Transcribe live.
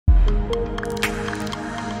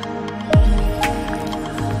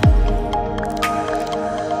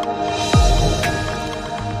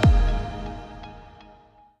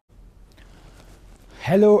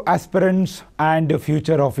Hello aspirants and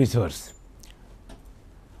future officers.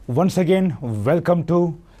 Once again, welcome to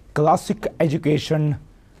Classic Education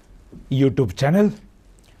YouTube channel.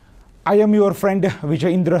 I am your friend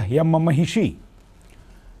Vijayendra M. MAHISHI,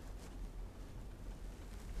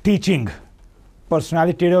 teaching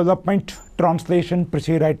personality development, translation,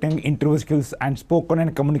 essay writing, interview skills and spoken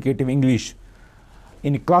and communicative English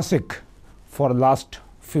in Classic for last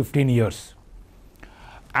 15 years.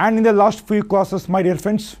 And in the last few classes, my dear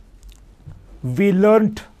friends, we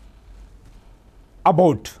learnt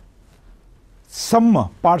about some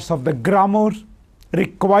parts of the grammar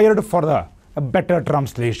required for a better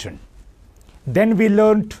translation. Then we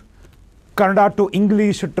learnt Kannada to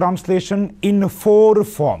English translation in 4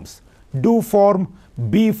 forms: do form,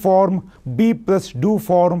 be plus do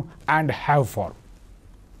form, and have form.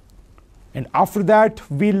 And after that,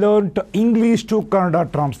 we learnt English to Kannada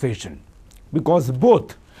translation, because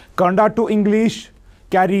both Kannada to English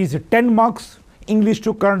carries 10 marks, English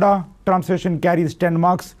to Kannada translation carries 10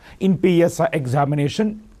 marks in PSI examination.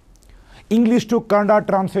 English to Kannada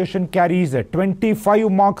translation carries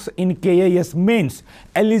 25 marks in KIS mains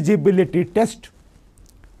eligibility test,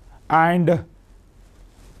 and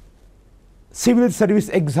civil service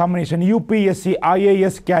examination UPSC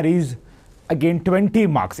IAS carries again 20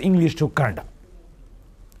 marks English to Kannada.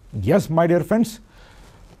 Yes, my dear friends,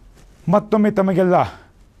 ಮತ್ತೊಮ್ಮೆ ತಮಗೆಲ್ಲ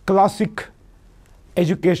classic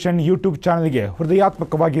education YouTube ಚಾನಲ್ಗೆ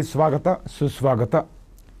ಹೃದಯಾತ್ಮಕವಾಗಿ ಸ್ವಾಗತ ಸುಸ್ವಾಗತ.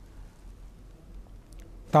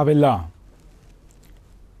 ತಾವೆಲ್ಲ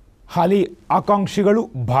ಹಾಲಿ ಆಕಾಂಕ್ಷಿಗಳು,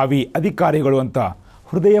 ಭಾವಿ ಅಧಿಕಾರಿಗಳು ಅಂತ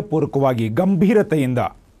ಹೃದಯಪೂರ್ವಕವಾಗಿ ಗಂಭೀರತೆಯಿಂದ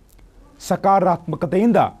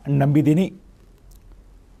ಸಕಾರಾತ್ಮಕತೆಯಿಂದ ನಂಬಿದ್ದೀನಿ.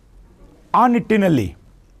 ಆ ನಿಟ್ಟಿನಲ್ಲಿ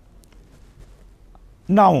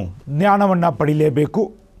ನಾವು ಜ್ಞಾನವನ್ನು ಪಡೀಲೇಬೇಕು.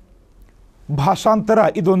 ಭಾಷಾಂತರ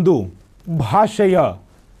ಇದೊಂದು ಭಾಷೆಯ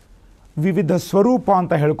ವಿವಿಧ ಸ್ವರೂಪ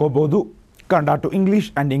ಅಂತ ಹೇಳ್ಕೋಬೋದು. Kannada to English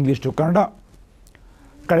and English to Kannada.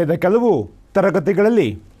 ಕಳೆದ ಕೆಲವು ತರಗತಿಗಳಲ್ಲಿ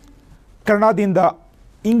ಕನ್ನಡದಿಂದ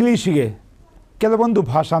ಇಂಗ್ಲೀಷಿಗೆ ಕೆಲವೊಂದು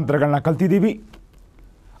ಭಾಷಾಂತರಗಳನ್ನ ಕಲ್ತಿದ್ದೀವಿ.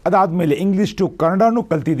 ಅದಾದಮೇಲೆ ಇಂಗ್ಲೀಷ್ ಟು ಕನ್ನಡನೂ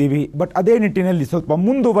ಕಲ್ತಿದ್ದೀವಿ. ಬಟ್ ಅದೇ ನಿಟ್ಟಿನಲ್ಲಿ ಸ್ವಲ್ಪ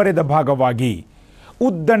ಮುಂದುವರೆದ ಭಾಗವಾಗಿ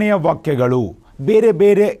ಉದ್ದನೆಯ ವಾಕ್ಯಗಳು, ಬೇರೆ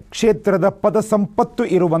ಬೇರೆ ಕ್ಷೇತ್ರದ ಪದ ಸಂಪತ್ತು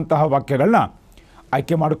ಇರುವಂತಹ ವಾಕ್ಯಗಳನ್ನ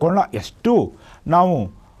ಆಯ್ಕೆ ಮಾಡಿಕೊಳ್ಳೋಣ. ಎಷ್ಟು ನಾವು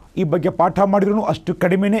ಈ ಬಗ್ಗೆ ಪಾಠ ಮಾಡಿದ್ರೂ ಅಷ್ಟು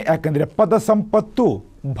ಕಡಿಮೆನೇ, ಯಾಕೆಂದರೆ ಪದ ಸಂಪತ್ತು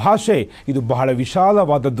ಭಾಷೆ ಇದು ಬಹಳ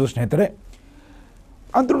ವಿಶಾಲವಾದದ್ದು ಸ್ನೇಹಿತರೆ.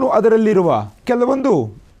 ಅಂದ್ರೂ ಅದರಲ್ಲಿರುವ ಕೆಲವೊಂದು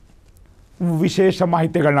ವಿಶೇಷ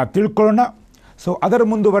ಮಾಹಿತಿಗಳನ್ನ ತಿಳ್ಕೊಳ್ಳೋಣ. ಸೊ ಅದರ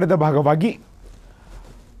ಮುಂದುವರೆದ ಭಾಗವಾಗಿ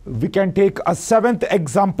we can take a 7th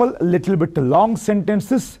example, little bit long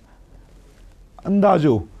sentences.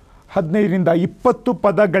 ಅಂದಾಜು 15ರಿಂದ 20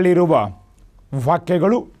 ಪದಗಳಿರುವ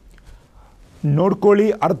ವಾಕ್ಯಗಳು. ನೋಡ್ಕೊಳ್ಳಿ,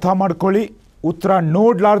 ಅರ್ಥ ಮಾಡ್ಕೊಳ್ಳಿ. ಉತ್ತರ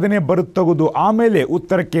ನೋಡಲಾರ್ದೇ ಬರುತ್ತಗೋದು, ಆಮೇಲೆ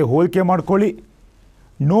ಉತ್ತರಕ್ಕೆ ಹೋಲಿಕೆ ಮಾಡ್ಕೊಳ್ಳಿ.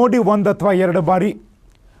 ನೋಡಿ 1 ಅಥವಾ 2 ಬಾರಿ,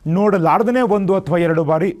 ನೋಡಲಾರ್ದೇ 1 ಅಥವಾ 2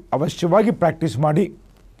 ಬಾರಿ ಅವಶ್ಯವಾಗಿ ಪ್ರಾಕ್ಟೀಸ್ ಮಾಡಿ.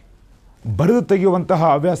 ಬರೆದು ತೆಗೆಯುವಂತಹ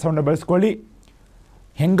ಹವ್ಯಾಸವನ್ನು ಬೆಳೆಸ್ಕೊಳ್ಳಿ.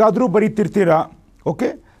 ಹೆಂಗಾದರೂ ಬರೀತಿರ್ತೀರ, ಓಕೆ.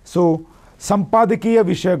 ಸೊ ಸಂಪಾದಕೀಯ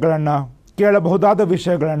ವಿಷಯಗಳನ್ನು, ಕೇಳಬಹುದಾದ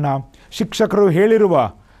ವಿಷಯಗಳನ್ನು, ಶಿಕ್ಷಕರು ಹೇಳಿರುವ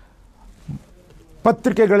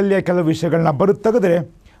ಪತ್ರಿಕೆಗಳಲ್ಲಿಯ ಕೆಲವು ವಿಷಯಗಳನ್ನ ಬರೆದು ತೆಗೆದ್ರೆ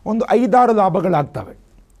ಒಂದು 5-6 ಲಾಭಗಳಾಗ್ತವೆ.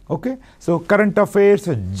 Okay. So current affairs,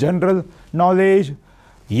 general knowledge,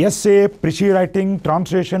 essay, precis writing,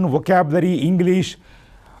 translation, vocabulary, English,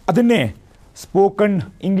 ಅದನ್ನೇ ಸ್ಪೋಕನ್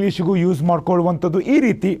ಇಂಗ್ಲೀಷಿಗೂ ಯೂಸ್ ಮಾಡ್ಕೊಳ್ಳುವಂಥದ್ದು. ಈ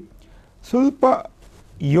ರೀತಿ ಸ್ವಲ್ಪ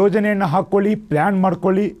ಯೋಜನೆಯನ್ನು ಹಾಕ್ಕೊಳ್ಳಿ, ಪ್ಲ್ಯಾನ್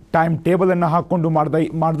ಮಾಡ್ಕೊಳ್ಳಿ, ಟೈಮ್ ಟೇಬಲನ್ನು ಹಾಕ್ಕೊಂಡು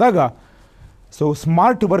ಮಾಡಿದಾಗ ಸೊ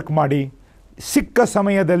ಸ್ಮಾರ್ಟ್ ವರ್ಕ್ ಮಾಡಿ ಸಿಕ್ಕ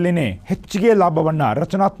ಸಮಯದಲ್ಲಿನೇ ಹೆಚ್ಚಿಗೆ ಲಾಭವನ್ನು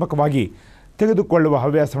ರಚನಾತ್ಮಕವಾಗಿ ತೆಗೆದುಕೊಳ್ಳುವ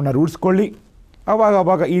ಹವ್ಯಾಸವನ್ನು ರೂಢಿಸ್ಕೊಳ್ಳಿ.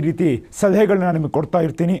 ಆವಾಗ ಈ ರೀತಿ ಸಲಹೆಗಳನ್ನ ನಿಮಗೆ ಕೊಡ್ತಾ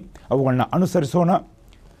ಇರ್ತೀನಿ, ಅವುಗಳನ್ನ ಅನುಸರಿಸೋಣ.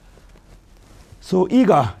 ಸೊ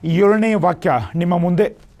ಈಗ 7ನೇ ವಾಕ್ಯ ನಿಮ್ಮ ಮುಂದೆ,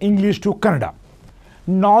 English to Kannada.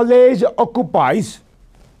 Knowledge occupies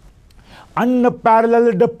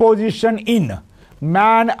ಅನ್ಪ್ಯಾರಲಲ್ಡ್ position in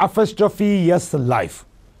man ಅಪಸ್ಟ್ರಫಿ S life.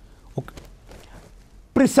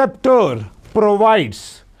 Preceptor provides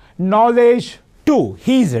knowledge to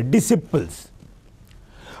his ಡಿಸಿಪಲ್ಸ್.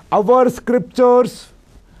 Our scriptures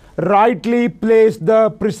rightly place the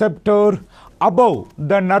preceptor above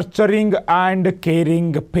the nurturing and caring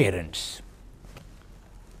parents.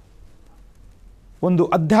 ಒಂದು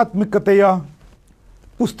ಆಧ್ಯಾತ್ಮಿಕತೆಯ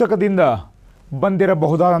ಪುಸ್ತಕದಿಂದ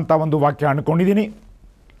ಬಂದಿರಬಹುದಾದಂಥ ಒಂದು ವಾಕ್ಯ ಅಂದ್ಕೊಂಡಿದ್ದೀನಿ.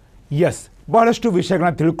 ಎಸ್, ಬಹಳಷ್ಟು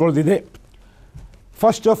ವಿಷಯಗಳನ್ನ ತಿಳ್ಕೊಳ್ಳೋದಿದೆ.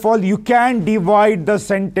 First of all, you can divide the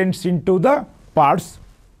sentence in to the parts.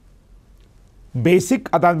 Basic,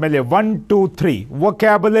 ಅದಾದಮೇಲೆ 1, 2, 3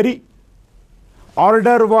 vocabulary,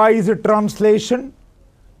 order wise translation,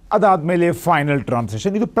 ಅದಾದಮೇಲೆ final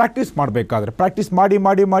translation. ಇದು ಪ್ರಾಕ್ಟೀಸ್ ಮಾಡಬೇಕಾದ್ರೆ ಪ್ರಾಕ್ಟೀಸ್ ಮಾಡಿ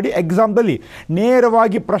ಮಾಡಿ ಮಾಡಿ ಎಕ್ಸಾಮ್ದಲ್ಲಿ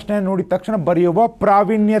ನೇರವಾಗಿ ಪ್ರಶ್ನೆ ನೋಡಿದ ತಕ್ಷಣ ಬರೆಯುವ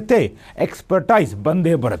ಪ್ರಾವೀಣ್ಯತೆ, ಎಕ್ಸ್ಪರ್ಟೈಸ್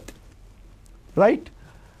ಬಂದೇ ಬರುತ್ತೆ. ರೈಟ್.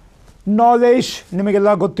 ನಾಲೆಜ್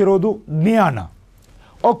ನಿಮಗೆಲ್ಲ ಗೊತ್ತಿರೋದು ಜ್ಞಾನ.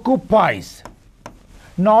 ಆಕ್ಯುಪೈಸ್,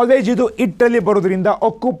 ನಾಲೆಜ್ ಇದು ಇಟ್ಟಲ್ಲಿ ಬರೋದ್ರಿಂದ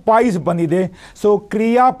ಆಕ್ಯುಪೈಸ್ ಬಂದಿದೆ. ಸೊ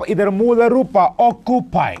ಇದರ ಮೂಲ ರೂಪ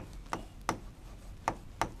ಆಕ್ಯುಪೈ.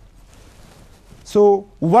 ಸೊ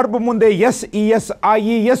ವರ್ಬ್ ಮುಂದೆ S, E S, I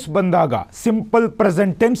E S ಬಂದಾಗ ಸಿಂಪಲ್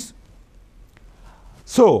ಪ್ರೆಸೆಂಟ್ ಟೆನ್ಸ್.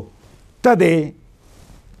 ಸೊ ತದೆ,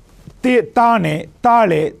 ತಾನೆ,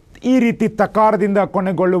 ತಾಳೆ ಈ ರೀತಿ ತಕಾರದಿಂದ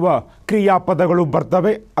ಕೊನೆಗೊಳ್ಳುವ ಕ್ರಿಯಾಪದಗಳು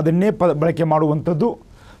ಬರ್ತವೆ, ಅದನ್ನೇ ಬಳಕೆ ಮಾಡುವಂಥದ್ದು.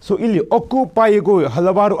 ಸೊ ಇಲ್ಲಿ ಆಕ್ಯುಪೈಗೂ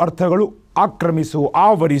ಹಲವಾರು ಅರ್ಥಗಳು. ಆಕ್ರಮಿಸು,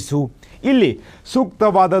 ಆವರಿಸು. ಇಲ್ಲಿ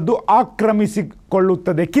ಸೂಕ್ತವಾದದ್ದು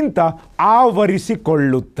ಆಕ್ರಮಿಸಿಕೊಳ್ಳುತ್ತದೆಕ್ಕಿಂತ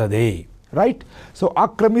ಆವರಿಸಿಕೊಳ್ಳುತ್ತದೆ. ರೈಟ್. ಸೊ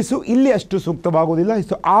ಆಕ್ರಮಿಸು ಇಲ್ಲಿ ಅಷ್ಟು ಸೂಕ್ತವಾಗುವುದಿಲ್ಲ.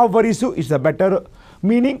 So ಆವರಿಸು is a better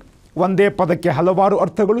meaning. ಒಂದೇ ಪದಕ್ಕೆ ಹಲವಾರು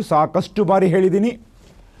ಅರ್ಥಗಳು, ಸಾಕಷ್ಟು ಬಾರಿ ಹೇಳಿದ್ದೀನಿ.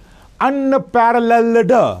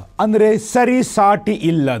 ಅನ್ಪ್ಯಾರಲಲ್ಡ್ ಅಂದರೆ ಸರಿ ಸಾಟಿ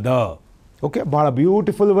ಇಲ್ಲದ. ಓಕೆ, ಭಾಳ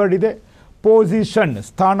ಬ್ಯೂಟಿಫುಲ್ ವರ್ಡ್ ಇದೆ. ಪೊಸಿಷನ್,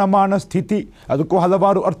 ಸ್ಥಾನಮಾನ, ಸ್ಥಿತಿ, ಅದಕ್ಕೂ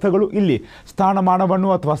ಹಲವಾರು ಅರ್ಥಗಳು. ಇಲ್ಲಿ ಸ್ಥಾನಮಾನವನ್ನು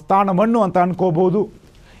ಅಥವಾ ಸ್ಥಾನವನ್ನು ಅಂತ ಅನ್ಕೋಬಹುದು.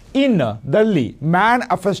 ಇನ್ ದಲ್ಲಿ ಮ್ಯಾನ್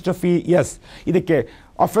ಅಫೆಸ್ಟಫಿ ಎಸ್, ಇದಕ್ಕೆ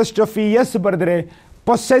ಅಫೆಸ್ಟಫಿ ಎಸ್ ಬರೆದರೆ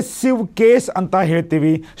ಪೊಸೆಸಿವ್ ಕೇಸ್ ಅಂತ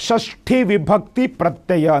ಹೇಳ್ತೀವಿ, ಷಷ್ಠಿ ವಿಭಕ್ತಿ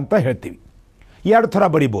ಪ್ರತ್ಯಯ ಅಂತ ಹೇಳ್ತೀವಿ. ಎರಡು ಥರ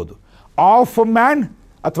ಬರಿಬೋದು, ಆಫ್ ಮ್ಯಾನ್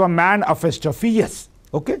ಅಥವಾ man ಅಫೆಸ್ಟಫಿ S.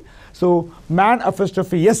 Okay, so man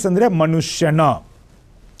ಅಫೆಸ್ಟಫಿ S ಅಂದರೆ ಮನುಷ್ಯನ,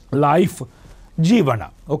 ಲೈಫ್, ಜೀವನ.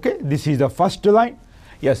 Okay, this is the first line.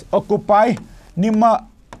 S, occupy ನಿಮ್ಮ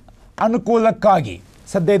ಅನುಕೂಲಕ್ಕಾಗಿ.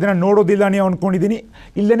 ಸದ್ಯ ಇದನ್ನು ನೋಡೋದಿಲ್ಲ ನೀವು ಅಂದ್ಕೊಂಡಿದ್ದೀನಿ,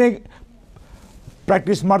 ಇಲ್ಲೇ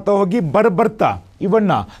ಪ್ರಾಕ್ಟೀಸ್ ಮಾಡ್ತಾ ಹೋಗಿ ಬರ್ತಾ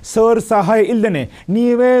ಇವನ್ನು ಸರ್ ಸಹಾಯ ಇಲ್ಲದೇ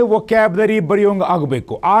ನೀವೇ ವೊಕ್ಯಾಬ್ಲರಿ ಬರೆಯೋಂಗೆ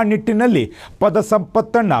ಆಗಬೇಕು. ಆ ನಿಟ್ಟಿನಲ್ಲಿ ಪದ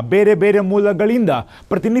ಸಂಪತ್ತನ್ನು ಬೇರೆ ಬೇರೆ ಮೂಲಗಳಿಂದ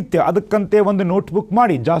ಪ್ರತಿನಿತ್ಯ ಅದಕ್ಕಂತೆ ಒಂದು ನೋಟ್ಬುಕ್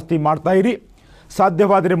ಮಾಡಿ ಜಾಸ್ತಿ ಮಾಡ್ತಾ ಇರಿ.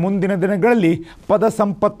 ಸಾಧ್ಯವಾದರೆ ಮುಂದಿನ ದಿನಗಳಲ್ಲಿ ಪದ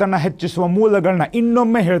ಸಂಪತ್ತನ್ನು ಹೆಚ್ಚಿಸುವ ಮೂಲಗಳನ್ನ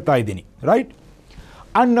ಇನ್ನೊಮ್ಮೆ ಹೇಳ್ತಾ ಇದ್ದೀನಿ. ರೈಟ್.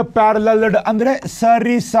 ಅನ್ಪ್ಯಾರಲಲ್ಡ್ ಅಂದರೆ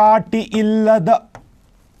ಸರಿಸಾಟಿ ಇಲ್ಲದ.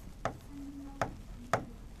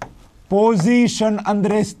 ಪೊಸಿಷನ್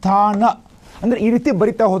ಅಂದರೆ ಸ್ಥಾನ. ಅಂದರೆ ಈ ರೀತಿ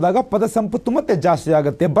ಬರಿತಾ ಹೋದಾಗ ಪದ ಸಂಪತ್ತು ಮತ್ತೆ ಜಾಸ್ತಿ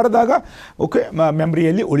ಆಗುತ್ತೆ, ಬರೆದಾಗ ಓಕೆ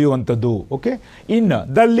ಮೆಮ್ರಿಯಲ್ಲಿ ಉಳಿಯುವಂಥದ್ದು. ಓಕೆ, ಇನ್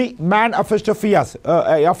ದಲ್ಲಿ ಮ್ಯಾನ್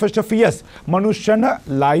ಅಫೆಸ್ಟಫಿಯಸ್ ಮನುಷ್ಯನ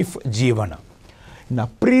ಲೈಫ್, ಜೀವನ. ಇನ್ನು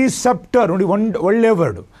ಪ್ರಿಸೆಪ್ಟರ್ ನೋಡಿ, ಒಳ್ಳೆಯ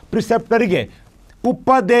ವರ್ಡು. ಪ್ರಿಸೆಪ್ಟರಿಗೆ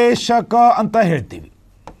ಉಪದೇಶಕ ಅಂತ ಹೇಳ್ತೀವಿ.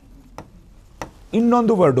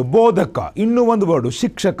 ಇನ್ನೊಂದು ವರ್ಡು ಬೋಧಕ, ಇನ್ನೂ ಒಂದು ವರ್ಡು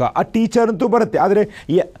ಶಿಕ್ಷಕ. ಆ ಟೀಚರ್ ಅಂತೂ ಬರುತ್ತೆ, ಆದರೆ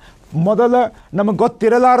ಮೊದಲ ನಮಗೆ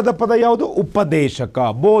ಗೊತ್ತಿರಲಾರದ ಪದ ಯಾವುದು? ಉಪದೇಶಕ,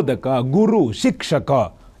 ಬೋಧಕ, ಗುರು, ಶಿಕ್ಷಕ.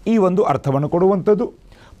 ಈ ಒಂದು ಅರ್ಥವನ್ನು ಕೊಡುವಂಥದ್ದು.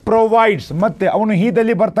 ಪ್ರೊವೈಡ್ಸ್, ಮತ್ತೆ ಅವನು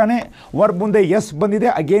ಹೀದಲ್ಲಿ ಬರ್ತಾನೆ, ವರ್ಬ್ ಮುಂದೆ ಎಸ್ ಬಂದಿದೆ,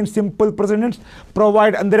 ಅಗೇನ್ ಸಿಂಪಲ್ ಪ್ರೆಸೆಂಟ್.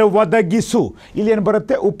 ಪ್ರೊವೈಡ್ ಅಂದರೆ ಒದಗಿಸು. ಇಲ್ಲೇನು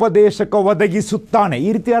ಬರುತ್ತೆ? ಉಪದೇಶಕ ಒದಗಿಸುತ್ತಾನೆ. ಈ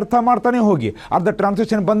ರೀತಿ ಅರ್ಥ ಮಾಡ್ತಾನೆ ಹೋಗಿ, ಅರ್ಧ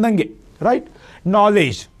ಟ್ರಾನ್ಸ್ಲೇಷನ್ ಬಂದಂಗೆ. ರೈಟ್.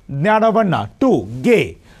 ನಾಲೆಜ್ ಜ್ಞಾನವನ್ನು, ಟು ಗೆ,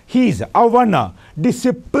 ಹೀಸ್ ಅವನ,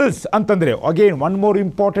 ಡಿಸಿಪಲ್ಸ್ ಅಂತಂದರೆ again one more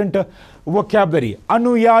important vocabulary,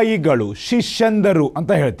 ಅನುಯಾಯಿಗಳು, ಶಿಷ್ಯಂದರು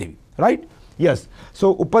ಅಂತ ಹೇಳ್ತೀವಿ. ರೈಟ್. ಎಸ್, ಸೊ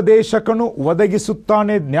ಉಪದೇಶಕನು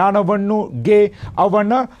ಒದಗಿಸುತ್ತಾನೆ ಜ್ಞಾನವನ್ನು, ಗೆ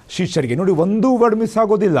ಅವನ ಶಿಷ್ಯರಿಗೆ. ನೋಡಿ, ಒಂದು ವರ್ಡ್ ಮಿಸ್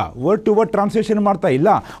ಆಗೋದಿಲ್ಲ, ವರ್ಡ್ ಟು ವರ್ಡ್ ಟ್ರಾನ್ಸ್ಲೇಷನ್ ಮಾಡ್ತಾ ಇಲ್ಲ,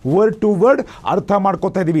 ವರ್ಡ್ ಟು ವರ್ಡ್ ಅರ್ಥ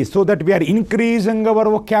ಮಾಡ್ಕೋತಾ ಇದ್ದೀವಿ. So that we are increasing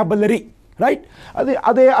hour ವೊಕ್ಯಾಬಲರಿ. Right.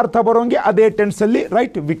 ಅದೇ ಅರ್ಥ ಬರೋಂಗೆ ಅದೇ ಟೆನ್ಸಲ್ಲಿ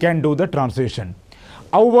right we can do the translation.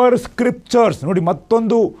 Hour scriptures ನೋಡಿ,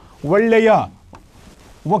 ಮತ್ತೊಂದು ಒಳ್ಳೆಯ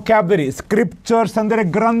ವೊಕ್ಯಾಬ್ಲರಿ. ಸ್ಕ್ರಿಪ್ಚರ್ಸ್ ಅಂದರೆ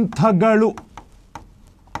ಗ್ರಂಥಗಳು.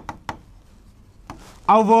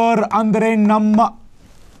 ಅವರ್ ಅಂದರೆ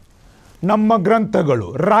ನಮ್ಮ ಗ್ರಂಥಗಳು.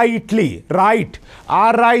 ರೈಟ್ಲಿ, ರೈಟ್,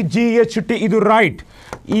 RIGHT ಇದು ರೈಟ್.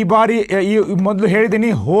 ಈ ಬಾರಿ ಮೊದಲು ಹೇಳಿದ್ದೀನಿ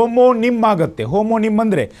ಹೋಮೋನಿಮ್ ಆಗುತ್ತೆ. ಹೋಮೋನಿಮ್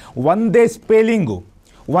ಅಂದರೆ ಒಂದೇ ಸ್ಪೆಲ್ಲಿಂಗು,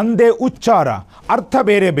 ಒಂದೇ ಉಚ್ಚಾರ, ಅರ್ಥ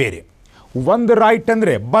ಬೇರೆ ಬೇರೆ. ಒಂದು ರೈಟ್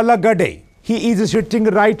ಅಂದರೆ ಬಲಗಡೆ, he is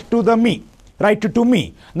sitting right to the me, right to me,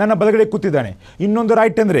 ನನ್ನ ಬಲಗಡೆ ಕೂತಿದ್ದಾನೆ. ಇನ್ನೊಂದು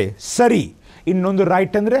ರೈಟ್ ಅಂದರೆ ಸರಿ, ಇನ್ನೊಂದು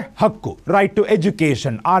ರೈಟ್ ಅಂದರೆ ಹಕ್ಕು, ರೈಟ್ ಟು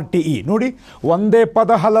ಎಜುಕೇಷನ್, RTE. ನೋಡಿ, ಒಂದೇ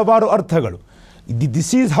ಪದ ಹಲವಾರು ಅರ್ಥಗಳು.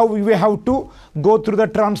 This is how we have to go through the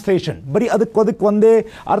translation. ಬರೀ ಅದಕ್ಕೆ ಒಂದೇ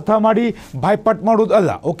ಅರ್ಥ ಮಾಡಿ ಬಾಯ್ಪಾಟ್ ಮಾಡೋದು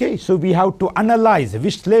ಅಲ್ಲ. Okay, so we have to analyse,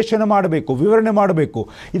 ವಿಶ್ಲೇಷಣೆ ಮಾಡಬೇಕು, ವಿವರಣೆ ಮಾಡಬೇಕು.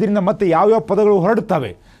 ಇದರಿಂದ ಮತ್ತೆ ಯಾವ್ಯಾವ ಪದಗಳು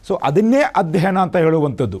ಹೊರಡ್ತವೆ, ಸೊ ಅದನ್ನೇ ಅಧ್ಯಯನ ಅಂತ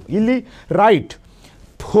ಹೇಳುವಂಥದ್ದು. ಇಲ್ಲಿ ರೈಟ್,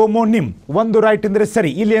 ಹೋಮೋನಿಮ್, ಒಂದು ರೈಟ್ ಅಂದರೆ ಸರಿ,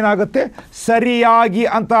 ಇಲ್ಲಿ ಏನಾಗುತ್ತೆ? ಸರಿಯಾಗಿ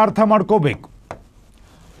ಅಂತ ಅರ್ಥ ಮಾಡ್ಕೋಬೇಕು.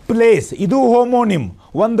 ಪ್ಲೇಸ್, ಇದು ಹೋಮೋನಿಮ್,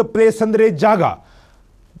 ಒಂದು ಪ್ಲೇಸ್ ಅಂದರೆ ಜಾಗ.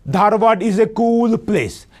 Dharwad is A cool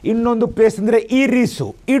place. ಇನ್ನೊಂದು ಪ್ಲೇಸ್ ಅಂದರೆ ಇರಿಸು,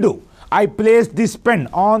 ಇಡು. I place this pen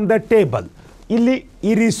on the table. ಇಲ್ಲಿ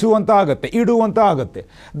ಇರಿಸು ಅಂತ ಆಗುತ್ತೆ, ಇಡು ಅಂತ ಆಗುತ್ತೆ.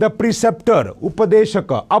 ದ ಪ್ರಿಸೆಪ್ಟರ್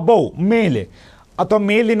ಉಪದೇಶಕ, ಅಬೌವ್ ಮೇಲೆ, ಅಥವಾ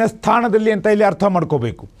ಮೇಲಿನ ಸ್ಥಾನದಲ್ಲಿ ಅಂತ ಇಲ್ಲಿ ಅರ್ಥ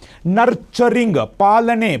ಮಾಡ್ಕೋಬೇಕು. ನರ್ಚರಿಂಗ್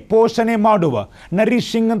ಪಾಲನೆ ಪೋಷಣೆ ಮಾಡುವ,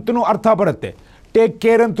 ನರಿಶಿಂಗ್ ಅಂತಲೂ ಅರ್ಥ ಬರುತ್ತೆ, ಟೇಕ್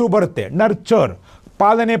ಕೇರ್ ಅಂತೂ ಬರುತ್ತೆ. ನರ್ಚರ್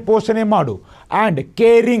ಪಾಲನೆ ಪೋಷಣೆ ಮಾಡು, ಆ್ಯಂಡ್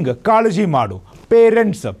ಕೇರಿಂಗ್ ಕಾಳಜಿ ಮಾಡು,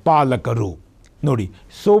 ಪೇರೆಂಟ್ಸ್ ಪಾಲಕರು. ನೋಡಿ,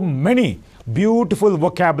 so many beautiful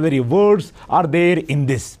vocabulary words are there in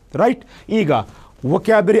this, right? ಈಗ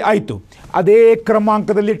ವೊಕ್ಯಾಬ್ಯುಲರಿ ಆಯಿತು, ಅದೇ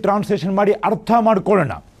ಕ್ರಮಾಂಕದಲ್ಲಿ ಟ್ರಾನ್ಸ್ಲೇಷನ್ ಮಾಡಿ ಅರ್ಥ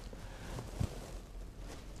ಮಾಡ್ಕೊಳ್ಳೋಣ.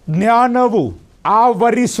 ಜ್ಞಾನವು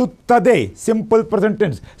ಆವರಿಸುತ್ತದೆ, ಸಿಂಪಲ್ ಪ್ರೆಸೆಂಟ್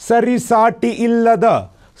ಟೆನ್ಸ್, ಸರಿಸಾಟಿ ಇಲ್ಲದ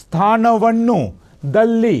ಸ್ಥಾನವನ್ನು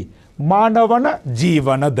ದಲ್ಲಿ ಮಾನವನ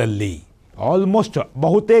ಜೀವನದಲ್ಲಿ. ಆಲ್ಮೋಸ್ಟ್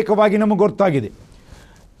ಬಹುತೇಕವಾಗಿ ನಮಗೆ ಗೊತ್ತಾಗಿದೆ.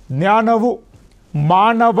 ಜ್ಞಾನವು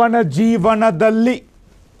ಮಾನವನ ಜೀವನದಲ್ಲಿ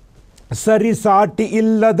ಸರಿಸಾಟಿ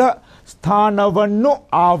ಇಲ್ಲದ ಸ್ಥಾನವನ್ನು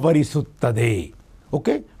ಆವರಿಸುತ್ತದೆ.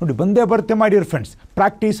 ಓಕೆ, ನೋಡಿ ಬಂದೇ ಬರುತ್ತೆ my dear friends.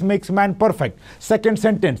 Practice makes man perfect. Second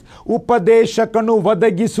sentence, ಉಪದೇಶಕನು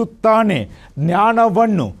ಒದಗಿಸುತ್ತಾನೆ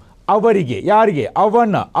ಜ್ಞಾನವನ್ನು ಅವರಿಗೆ, ಯಾರಿಗೆ?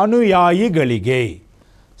 ಅವನ ಅನುಯಾಯಿಗಳಿಗೆ.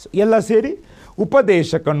 ಎಲ್ಲ ಸೇರಿ,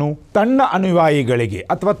 ಉಪದೇಶಕನು ತನ್ನ ಅನುಯಾಯಿಗಳಿಗೆ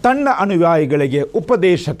ಅಥವಾ ತನ್ನ ಅನುಯಾಯಿಗಳಿಗೆ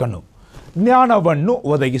ಉಪದೇಶಕನು ಜ್ಞಾನವನ್ನು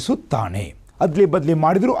ಒದಗಿಸುತ್ತಾನೆ. ಅದ್ಲಿ ಬದಲಿ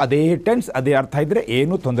ಮಾಡಿದರೂ ಅದೇ ಟೆನ್ಸ್ ಅದೇ ಅರ್ಥ ಇದ್ದರೆ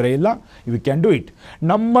ಏನೂ ತೊಂದರೆ ಇಲ್ಲ. We can do it.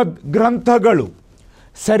 ನಮ್ಮ ಗ್ರಂಥಗಳು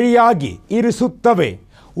ಸರಿಯಾಗಿ ಇರಿಸುತ್ತವೆ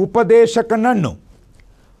ಉಪದೇಶಕನನ್ನು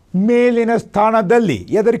ಮೇಲಿನ ಸ್ಥಾನದಲ್ಲಿ,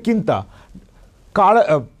 ಎದಕ್ಕಿಂತ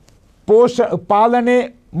ಪಾಲನೆ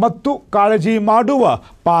ಮತ್ತು ಕಾಳಜಿ ಮಾಡುವ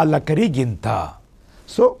ಪಾಲಕರಿಗಿಂತ.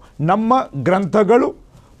 ಸೊ ನಮ್ಮ ಗ್ರಂಥಗಳು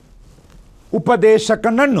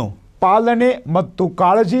ಉಪದೇಶಕನನ್ನು ಪಾಲನೆ ಮತ್ತು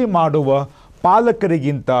ಕಾಳಜಿ ಮಾಡುವ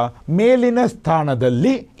ಪಾಲಕರಿಗಿಂತ ಮೇಲಿನ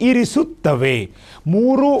ಸ್ಥಾನದಲ್ಲಿ ಇರಿಸುತ್ತವೆ.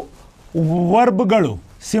 3 ವರ್ಬ್ಗಳು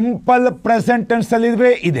ಸಿಂಪಲ್ ಪ್ರೆಸೆಂಟ್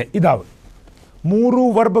ಟೆನ್ಸಲ್ಲಿವೆ ಇದಾವೆ. 3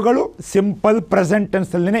 ವರ್ಬ್ಗಳು ಸಿಂಪಲ್ ಪ್ರೆಸೆಂಟ್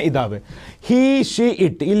ಟೆನ್ಸಲ್ಲಿನೇ ಇದ್ದಾವೆ. ಹಿ, ಶಿ,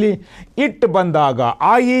 ಇಟ್. ಇಲ್ಲಿ ಇಟ್ ಬಂದಾಗ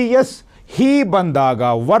IES, ಹಿ ಬಂದಾಗ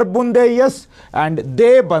ವರ್ಬ್ ಮುಂದೆ ಎಸ್, ಆ್ಯಂಡ್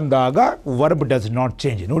ದೇ ಬಂದಾಗ ವರ್ಬ್ ಡಸ್ ನಾಟ್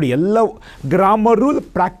ಚೇಂಜ್. ನೋಡಿ, ಎಲ್ಲ ಗ್ರಾಮರ್ ರೂಲ್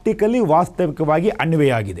ಪ್ರಾಕ್ಟಿಕಲಿ ವಾಸ್ತವಿಕವಾಗಿ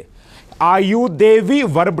ಅನ್ವಯ ಆಗಿದೆ. ಆಯು, ದೇವಿ,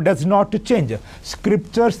 verb does not change.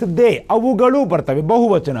 Scriptures they, ಅವುಗಳು ಬರ್ತವೆ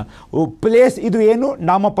ಬಹುವಚನ. ಪ್ಲೇಸ್ ಇದು ಏನು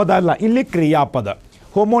ನಾಮಪದ ಅಲ್ಲ, ಇಲ್ಲಿ ಕ್ರಿಯಾಪದ.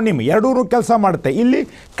 ಹೋಮೋನಿಮ್ ಎರಡೂ ಕೆಲಸ ಮಾಡುತ್ತೆ, ಇಲ್ಲಿ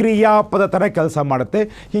ಕ್ರಿಯಾಪದ ಥರ ಕೆಲಸ ಮಾಡುತ್ತೆ,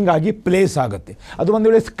 ಹೀಗಾಗಿ ಪ್ಲೇಸ್ ಆಗುತ್ತೆ. ಅದು ಒಂದು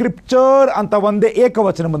ವೇಳೆ ಸ್ಕ್ರಿಪ್ಚರ್ ಅಂತ ಒಂದೇ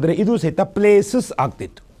ಏಕವಚನ ಬಂದರೆ ಇದು ಸಹಿತ ಪ್ಲೇಸಸ್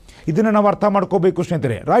ಆಗ್ತಿತ್ತು. ಇದನ್ನು ನಾವು ಅರ್ಥ ಮಾಡ್ಕೋಬೇಕು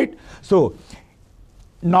ಸ್ನೇಹಿತರೆ, right? So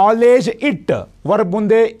knowledge it, verb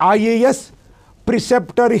ಮುಂದೆ IES,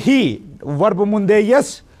 ಪ್ರಿಸೆಪ್ಟರ್ ಹಿ, ವರ್ಬ್ ಮುಂದೆ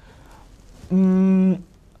S,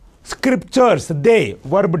 scriptures they,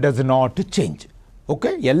 verb does not change. Okay,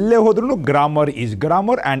 ಎಲ್ಲೇ ಹೋದ್ರೂ grammar is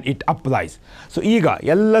grammar and it applies. So ಈಗ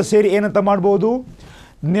ಎಲ್ಲ ಸೇರಿ ಏನಂತ ಮಾಡ್ಬೋದು?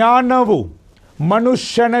 ಜ್ಞಾನವು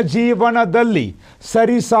ಮನುಷ್ಯನ ಜೀವನದಲ್ಲಿ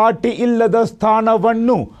ಸರಿಸಾಟಿ ಇಲ್ಲದ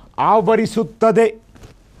ಸ್ಥಾನವನ್ನು ಆವರಿಸುತ್ತದೆ.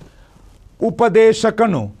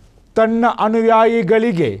 ಉಪದೇಶಕನು ತನ್ನ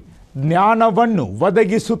ಅನುಯಾಯಿಗಳಿಗೆ ಜ್ಞಾನವನ್ನು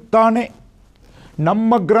ಒದಗಿಸುತ್ತಾನೆ.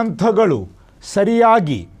 ನಮ್ಮ ಗ್ರಂಥಗಳು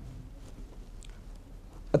ಸರಿಯಾಗಿ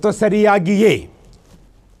ಅಥವಾ ಸರಿಯಾಗಿಯೇ,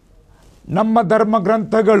 ನಮ್ಮ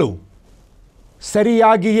ಧರ್ಮಗ್ರಂಥಗಳು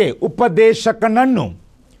ಸರಿಯಾಗಿಯೇ ಉಪದೇಶಕನನ್ನು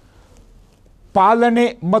ಪಾಲನೆ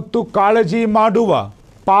ಮತ್ತು ಕಾಳಜಿ ಮಾಡುವ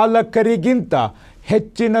ಪಾಲಕರಿಗಿಂತ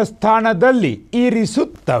ಹೆಚ್ಚಿನ ಸ್ಥಾನದಲ್ಲಿ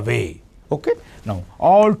ಇರಿಸುತ್ತವೆ. Okay, now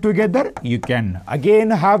all together you can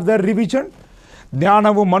again have the revision.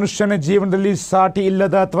 ಜ್ಞಾನವು ಮನುಷ್ಯನ ಜೀವನದಲ್ಲಿ ಸಾಟಿ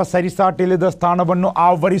ಇಲ್ಲದ ಅಥವಾ ಸರಿಸಾಟಿ ಇಲ್ಲದ ಸ್ಥಾನವನ್ನು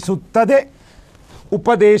ಆವರಿಸುತ್ತದೆ.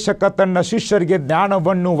 ಉಪದೇಶಕ ತನ್ನ ಶಿಷ್ಯರಿಗೆ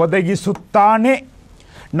ಜ್ಞಾನವನ್ನು ಒದಗಿಸುತ್ತಾನೆ.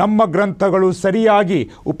 ನಮ್ಮ ಗ್ರಂಥಗಳು ಸರಿಯಾಗಿ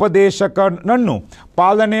ಉಪದೇಶಕನನ್ನು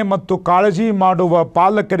ಪಾಲನೆ ಮತ್ತು ಕಾಳಜಿ ಮಾಡುವ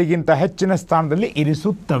ಪಾಲಕರಿಗಿಂತ ಹೆಚ್ಚಿನ ಸ್ಥಾನದಲ್ಲಿ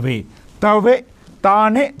ಇರಿಸುತ್ತವೆ. ತವೆ,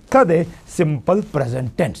 ತಾನೆ, ತದೆ, simple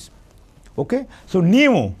present tense. Okay, so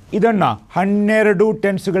ನೀವು ಇದನ್ನು 12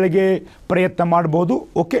 ಟೆನ್ಸ್ಗಳಿಗೆ ಪ್ರಯತ್ನ ಮಾಡ್ಬೋದು.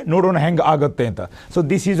 ಓಕೆ, ನೋಡೋಣ ಹೆಂಗೆ ಆಗುತ್ತೆ ಅಂತ. So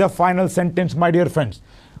this is a final sentence my dear friends.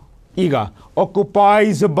 ಈಗ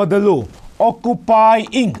ಆಕ್ಯುಪೈಸ್ ಬದಲು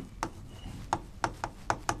ಆಕ್ಯುಪೈಯಿಂಗ್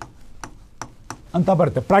ಅಂತ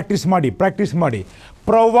ಬರುತ್ತೆ. ಪ್ರಾಕ್ಟೀಸ್ ಮಾಡಿ.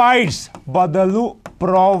 ಪ್ರೊವೈಡ್ಸ್ ಬದಲು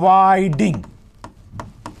ಪ್ರೊವೈಡಿಂಗ್,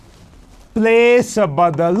 ಪ್ಲೇಸ್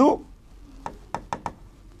ಬದಲು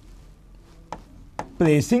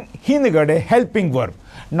ಪ್ಲೇಸಿಂಗ್, ಹಿಂದ್ಗಡೆ ಹೆಲ್ಪಿಂಗ್ ವರ್ಬ್.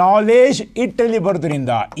 ನಾಲೆಜ್ ಇಟ್ಟಲ್ಲಿ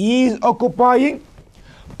ಬರೋದ್ರಿಂದ ಈಸ್ ಆಕ್ಯುಪೈಯಿಂಗ್,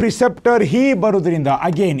 ಪ್ರಿಸೆಪ್ಟರ್ ಹಿ ಬರೋದ್ರಿಂದ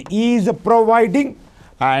again is providing,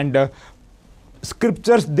 and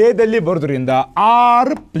scriptures ದೇದಲ್ಲಿ ಬರೋದ್ರಿಂದ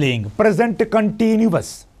are playing, present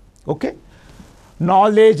continuous. Okay,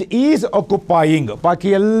 knowledge is occupying, ಬಾಕಿ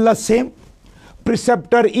ಎಲ್ಲ ಸೇಮ್.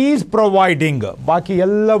 ಪ್ರಿಸೆಪ್ಟರ್ ಈಸ್ ಪ್ರೊವೈಡಿಂಗ್, ಬಾಕಿ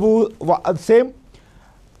ಎಲ್ಲವೂ same.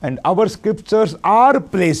 And our scriptures R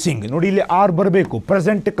placing, ನೋಡಿ ಇಲ್ಲಿ ಆರ್ ಬರಬೇಕು,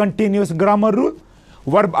 present continuous grammar rule.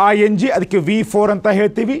 Verb ING, ಅದಕ್ಕೆ V4 ಅಂತ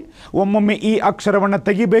ಹೇಳ್ತೀವಿ. ಒಮ್ಮೊಮ್ಮೆ ಈ ಅಕ್ಷರವನ್ನು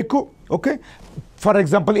ತೆಗಿಬೇಕು. ಓಕೆ, ಫಾರ್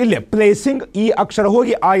ಎಕ್ಸಾಂಪಲ್ ಇಲ್ಲೇ ಪ್ಲೇಸಿಂಗ್, ಈ ಅಕ್ಷರ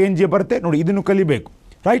ಹೋಗಿ ING ಬರುತ್ತೆ ನೋಡಿ, ಇದನ್ನು ಕಲಿಬೇಕು.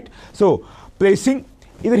 ರೈಟ್. ಸೊ ಪ್ಲೇಸಿಂಗ್,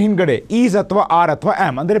 ಇದ್ರ ಹಿಂದ್ಗಡೆ ಈಸ್ ಅಥವಾ ಆರ್ ಅಥವಾ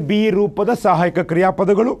ಆ್ಯಮ್ ಅಂದರೆ ಬಿ ರೂಪದ ಸಹಾಯಕ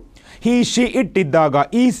ಕ್ರಿಯಾಪದಗಳು. ಹಿ ಶಿ ಇಟ್ ಇದ್ದಾಗ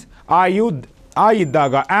ಈಸ್, ಆ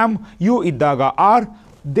ಇದ್ದಾಗ ಆ್ಯಮ್, ಯು ಇದ್ದಾಗ ಆರ್,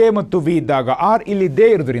 ದೇ ಮತ್ತು ವಿ ಇದ್ದಾಗ ಆರ್. ಇಲ್ಲಿ ದೇ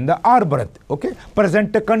ಇರೋದ್ರಿಂದ ಆರ್ ಬರುತ್ತೆ. Okay,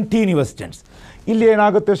 present continuous tense. ಇಲ್ಲಿ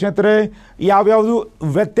ಏನಾಗುತ್ತೆ ಸ್ನೇಹಿತರೆ, ಯಾವ್ಯಾವುದು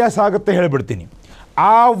ವ್ಯತ್ಯಾಸ ಆಗುತ್ತೆ ಹೇಳಿಬಿಡ್ತೀನಿ.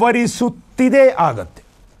 ಆವರಿಸುತ್ತಿದೆ ಆಗತ್ತೆ,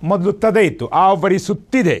 ಮೊದಲು ತದೆ ಇತ್ತು,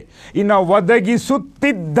 ಆವರಿಸುತ್ತಿದೆ. ಇನ್ನು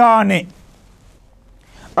ಒದಗಿಸುತ್ತಿದ್ದಾನೆ,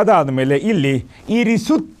 ಅದಾದ ಮೇಲೆ ಇಲ್ಲಿ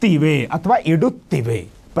ಇರಿಸುತ್ತಿವೆ ಅಥವಾ ಇಡುತ್ತಿವೆ,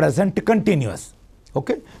 present continuous.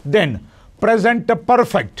 Okay, then present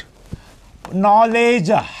perfect. Knowledge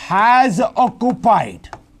has occupied.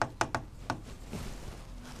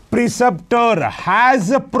 Preceptor has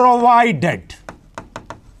provided.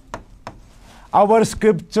 Our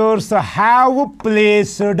scriptures have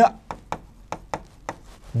placed.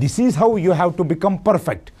 This is how you have to become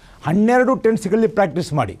perfect. 12 ಟೆನ್ಸ್ಗಳಲ್ಲಿ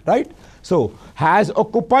practice ಮಾಡಿ. Right. So has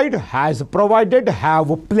occupied, has provided,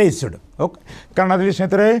 have placed. Okay, ಕನ್ನಡದಲ್ಲಿ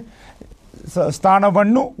ಸ್ನೇಹಿತರೆ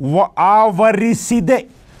ಸ್ಥಾನವನ್ನು ಆವರಿಸಿದೆ.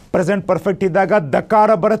 Present perfect ಇದ್ದಾಗ ದಕಾರ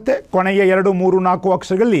ಬರುತ್ತೆ, ಕೊನೆಯ 2, 3, 4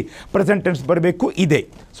 ಅಕ್ಷರಗಳಲ್ಲಿ present tense ಬರಬೇಕು, ಇದೆ.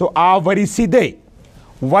 ಸೊ ಆವರಿಸಿದೆ,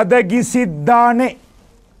 ಒದಗಿಸಿದ್ದಾನೆ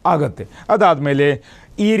ಆಗುತ್ತೆ. ಅದಾದಮೇಲೆ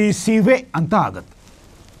ಇರಿಸಿವೆ ಅಂತ ಆಗುತ್ತೆ.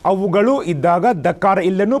 ಅವುಗಳು ಇದ್ದಾಗ ದಕಾರ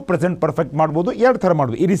ಇಲ್ಲೂ ಪ್ರೆಸೆಂಟ್ ಪರ್ಫೆಕ್ಟ್ ಮಾಡ್ಬೋದು. 2 ಥರ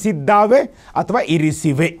ಮಾಡ್ಬೋದು, ಇರಿಸಿದ್ದಾವೆ ಅಥವಾ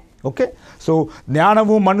ಇರಿಸಿವೆ. ಓಕೆ, ಸೊ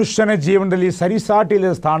ಜ್ಞಾನವು ಮನುಷ್ಯನ ಜೀವನದಲ್ಲಿ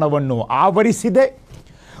ಸರಿಸಾಟಿಲ್ಲದ ಸ್ಥಾನವನ್ನು ಆವರಿಸಿದೆ.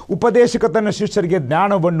 ಉಪದೇಶಕ ತನ್ನ ಶಿಷ್ಯರಿಗೆ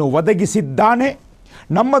ಜ್ಞಾನವನ್ನು ಒದಗಿಸಿದ್ದಾನೆ.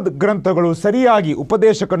 ನಮ್ಮ ಗ್ರಂಥಗಳು ಸರಿಯಾಗಿ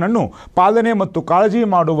ಉಪದೇಶಕನನ್ನು ಪಾಲನೆ ಮತ್ತು ಕಾಳಜಿ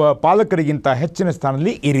ಮಾಡುವ ಪಾಲಕರಿಗಿಂತ ಹೆಚ್ಚಿನ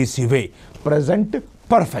ಸ್ಥಾನದಲ್ಲಿ ಇರಿಸಿವೆ. Present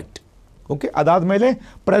perfect. ಓಕೆ, ಅದಾದಮೇಲೆ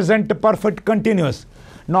present perfect continuous.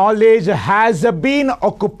 Knowledge has been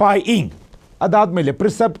occupying. ಅದಾದಮೇಲೆ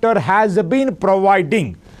ಪ್ರಿಸೆಪ್ಟರ್ ಹ್ಯಾಸ್ ಬೀನ್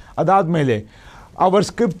ಪ್ರೊವೈಡಿಂಗ್. ಅದಾದಮೇಲೆ hour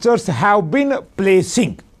scriptures have been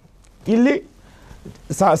placing. ಇಲ್ಲಿ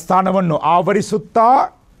ಸ್ಥಾನವನ್ನು ಆವರಿಸುತ್ತಾ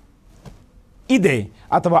ಇದೆ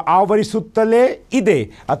ಅಥವಾ ಆವರಿಸುತ್ತಲೇ ಇದೆ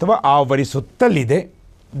ಅಥವಾ ಆವರಿಸುತ್ತಲಿದೆ.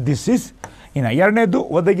 This is. ಇನ್ನು 2ನೇದು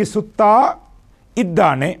ಒದಗಿಸುತ್ತಾ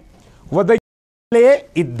ಇದ್ದಾನೆ, ಒದಗಿಸಲೇ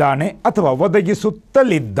ಇದ್ದಾನೆ ಅಥವಾ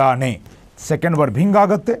ಒದಗಿಸುತ್ತಲಿದ್ದಾನೆ. Second verb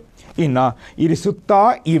ಹಿಂಗಾಗತ್ತೆ. ಇನ್ನು ಇರಿಸುತ್ತಾ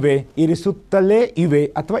ಇವೆ, ಇರಿಸುತ್ತಲೇ ಇವೆ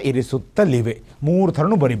ಅಥವಾ ಇರಿಸುತ್ತಲಿವೆ, 3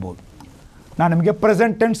 ಥರನೂ ಬರಿಬೋದು. ನಾನು ನಿಮಗೆ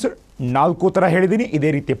ಪ್ರೆಸೆಂಟ್ ಟೆನ್ಸ್ 4 ಥರ ಹೇಳಿದ್ದೀನಿ. ಇದೇ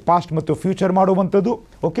ರೀತಿ ಪಾಸ್ಟ್ ಮತ್ತು ಫ್ಯೂಚರ್ ಮಾಡುವಂಥದ್ದು.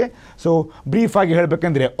 ಓಕೆ, ಸೊ ಬ್ರೀಫಾಗಿ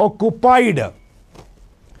ಹೇಳಬೇಕಂದ್ರೆ occupied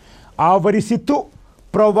ಆವರಿಸಿತು,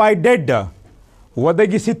 provided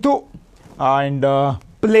ಒದಗಿಸಿತು, and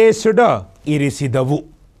placed ಇರಿಸಿದವು.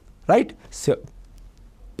 Right.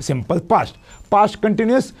 Simple past. Past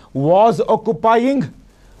continuous. Was occupying,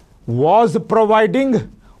 was providing,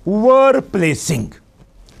 var placing.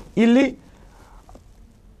 ಇಲ್ಲಿ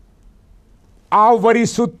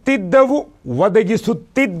ಆವರಿಸುತ್ತಿದ್ದವು,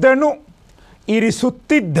 ಒದಗಿಸುತ್ತಿದ್ದನು,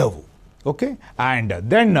 ಇರಿಸುತ್ತಿದ್ದವು. Okay, and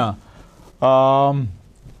then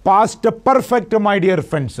past perfect, my dear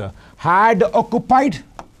friends, had occupied.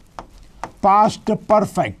 Past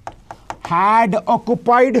perfect. Had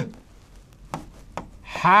occupied,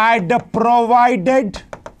 had provided,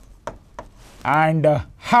 and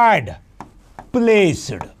had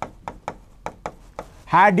placed.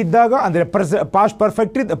 Had ಇದ್ದಾಗ ಅಂದರೆ past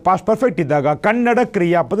perfect ಇದ್ದಾಗ ಕನ್ನಡ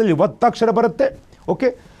ಕ್ರಿಯಾಪದದಲ್ಲಿ ಒತ್ತಕ್ಷರ ಬರುತ್ತೆ. Okay,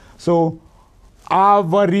 so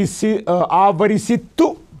ಆವರಿಸಿತ್ತು,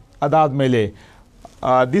 ಅದಾದಮೇಲೆ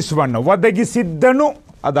this one ಒದಗಿಸಿದ್ದನು,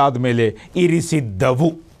 ಅದಾದಮೇಲೆ ಇರಿಸಿದ್ದವು.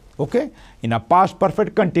 Okay, ಇನ್ನು past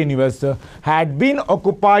perfect continuous. Had been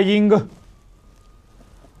occupying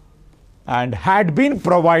and had been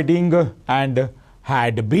providing and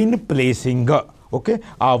had been placing. Okay,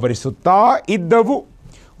 ಆವರಿಸುತ್ತಾ ಇದ್ದವು,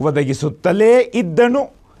 ಒದಗಿಸುತ್ತಲೇ ಇದ್ದನು,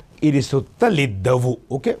 ಇರಿಸುತ್ತಲಿದ್ದವು.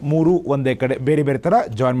 Okay, 3 ಒಂದೇ ಕಡೆ ಬೇರೆ ಬೇರೆ ಥರ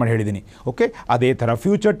ಜಾಯಿನ್ ಮಾಡಿ ಹೇಳಿದ್ದೀನಿ. ಓಕೆ, ಅದೇ ಥರ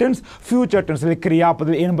ಫ್ಯೂಚರ್ ಟೆನ್ಸಲ್ಲಿ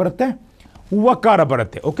ಕ್ರಿಯಾಪದಲ್ಲಿ ಏನು ಬರುತ್ತೆ? ಉವಕಾರ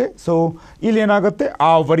ಬರುತ್ತೆ. ಓಕೆ, ಸೊ ಇಲ್ಲಿ ಏನಾಗುತ್ತೆ?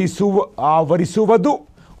 ಆವರಿಸುವುದು,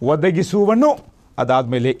 ಒದಗಿಸುವನು,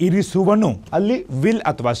 ಅದಾದಮೇಲೆ ಇರಿಸುವನು. ಅಲ್ಲಿ ವಿಲ್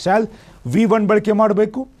ಅಥವಾ ಶಾಲ್ V1 ಬಳಕೆ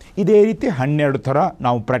ಮಾಡಬೇಕು. ಇದೇ ರೀತಿ 12 ಥರ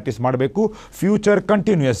ನಾವು ಪ್ರಾಕ್ಟೀಸ್ ಮಾಡಬೇಕು. Future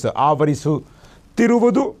continuous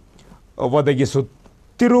ಆವರಿಸುತ್ತಿರುವುದು,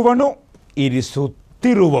 ಒದಗಿಸುತ್ತಿರುವನು,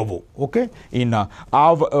 ಇರಿಸುತ್ತಿರುವವು. ಓಕೆ, ಇನ್ನು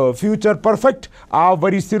ಫ್ಯೂಚರ್ ಪರ್ಫೆಕ್ಟ್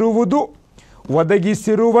ಆವರಿಸಿರುವುದು,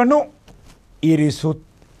 ಒದಗಿಸಿರುವನು,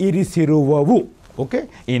 ಇರಿಸಿರುವವು. ಓಕೆ,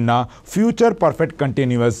 ಇನ್ನು ಫ್ಯೂಚರ್ ಪರ್ಫೆಕ್ಟ್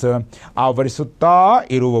ಕಂಟಿನ್ಯೂಯಸ್ ಆವರಿಸುತ್ತಾ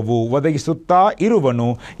ಇರುವವು, ಒದಗಿಸುತ್ತಾ ಇರುವನು,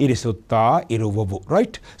 ಇರಿಸುತ್ತಾ ಇರುವವು.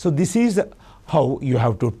 Right. So this is how you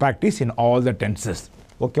have to practice in all the tenses.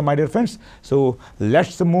 Okay, my dear friends. So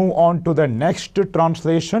let's move on to the next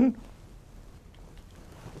translation.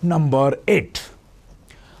 Number 8.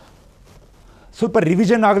 ಸ್ವಲ್ಪ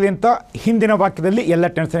revision ಆಗಲಿ ಅಂತ ಹಿಂದಿನ ವಾಕ್ಯದಲ್ಲಿ ಎಲ್ಲ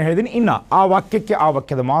ಟೆನ್ಸನ್ನು ಹೇಳಿದ್ದೀನಿ. ಇನ್ನು ಆ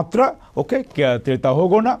ವಾಕ್ಯದ ಮಾತ್ರ ಓಕೆ ತಿಳ್ತಾ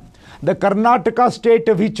ಹೋಗೋಣ. The Karnataka state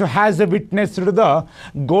which has witnessed the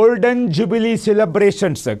golden jubilee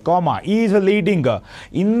celebrations is leading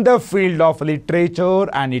in the field of literature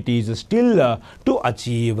and it is still to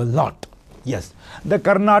achieve lot. S, the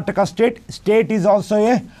Karnataka state is also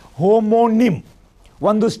A homonym.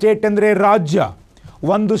 ಒಂದು state ಅಂದರೆ ರಾಜ್ಯ,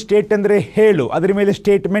 ಒಂದು state ಅಂದರೆ ಹೇಳು, ಅದರ ಮೇಲೆ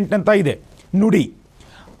statement ಅಂತ ಇದೆ, ನುಡಿ.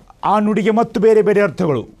 ಆ ನುಡಿಗೆ ಮತ್ತು ಬೇರೆ ಬೇರೆ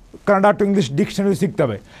ಅರ್ಥಗಳು ಕನ್ನಡ ಟು ಇಂಗ್ಲೀಷ್ ಡಿಕ್ಷನರಿ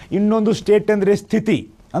ಸಿಗ್ತವೆ. ಇನ್ನೊಂದು ಸ್ಟೇಟ್ ಅಂದರೆ ಸ್ಥಿತಿ,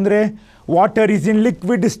 ಅಂದರೆ water is in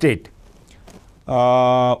liquid state,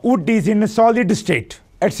 wood is in solid state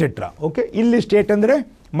et cetera. Okay, ಇಲ್ಲಿ ಸ್ಟೇಟ್ ಅಂದರೆ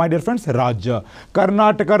ಮೈ ಡಿಯರ್ ಫ್ರೆಂಡ್ಸ್ ರಾಜ್ಯ.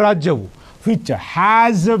 ಕರ್ನಾಟಕ ರಾಜ್ಯವು which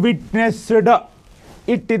has witnessed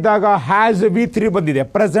ಇಟ್ಟಿದ್ದಾಗ has V3 ಬಂದಿದೆ,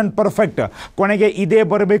 ಪ್ರೆಸೆಂಟ್ ಪರ್ಫೆಕ್ಟ್. ಕೊನೆಗೆ ಇದೇ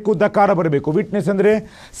ಬರಬೇಕು, ದಕಾರ ಬರಬೇಕು. ವಿಟ್ನೆಸ್ ಅಂದರೆ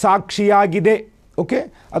ಸಾಕ್ಷಿಯಾಗಿದೆ, ಓಕೆ,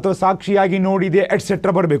 ಅಥವಾ ಸಾಕ್ಷಿಯಾಗಿ ನೋಡಿದೆ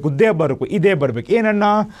ಎಟ್ಸೆಟ್ರಾ ಬರಬೇಕು, ಇದೇ ಬರಬೇಕು. ಏನನ್ನ?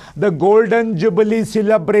 The golden jubilee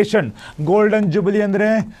celebration. Golden jubilee ಅಂದರೆ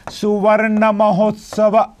ಸುವರ್ಣ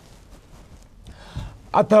ಮಹೋತ್ಸವ,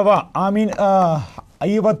 ಅಥವಾ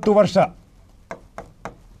 50 ವರ್ಷ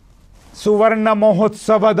ಸುವರ್ಣ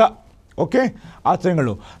ಮಹೋತ್ಸವದ ಓಕೆ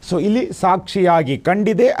ಆಚರಣೆಗಳು. ಸೊ ಇಲ್ಲಿ ಸಾಕ್ಷಿಯಾಗಿ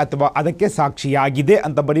ಕಂಡಿದೆ ಅಥವಾ ಅದಕ್ಕೆ ಸಾಕ್ಷಿಯಾಗಿದೆ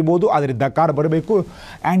ಅಂತ ಬರಿಬೋದು, ಆದರೆ ದಕಾರ ಬರಬೇಕು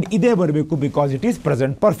ಆ್ಯಂಡ್ ಇದೇ ಬರಬೇಕು, because it is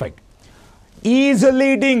present perfect. Is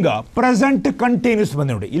leading, present continuous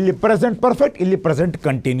ಬಂದು ನೋಡಿ, ಇಲ್ಲಿ ಪ್ರೆಸೆಂಟ್ ಪರ್ಫೆಕ್ಟ್, ಇಲ್ಲಿ present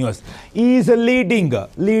continuous. Is leading,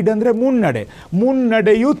 lead ಅಂದರೆ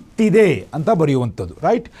ಮುನ್ನಡೆಯುತ್ತಿದೆ ಅಂತ ಬರೆಯುವಂಥದ್ದು,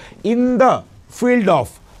 right. In the field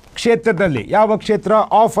of, ಕ್ಷೇತ್ರದಲ್ಲಿ. ಯಾವ ಕ್ಷೇತ್ರ?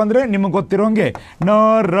 ಆಫ್ ಅಂದರೆ ನಿಮಗೆ ಗೊತ್ತಿರೋಂಗೆ ನ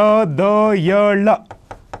ರ ದ ಯ ಳ,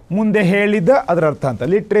 ಮುಂದೆ ಹೇಳಿದ ಅದರ ಅರ್ಥ ಅಂತ.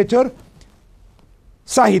 ಲಿಟ್ರೇಚರ್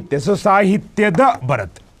ಸಾಹಿತ್ಯ, ಸೊ ಸಾಹಿತ್ಯದ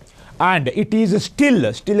ಬರುತ್ತೆ. ಆ್ಯಂಡ್ ಇಟ್ ಈಸ್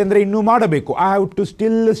ಸ್ಟಿಲ್ ಅಂದರೆ ಇನ್ನೂ ಮಾಡಬೇಕು. I have to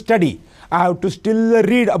still study, I have to still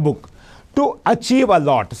read a book. To achieve a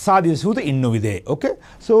lot, ಸಾಧಿಸುವುದು ಇನ್ನೂ ಇದೆ. ಓಕೆ,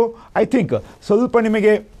 ಸೊ ಐ ಥಿಂಕ್ ಸ್ವಲ್ಪ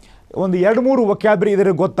ನಿಮಗೆ ಒಂದು 2-3 ವೊಕ್ಯಾಬ್ರರಿ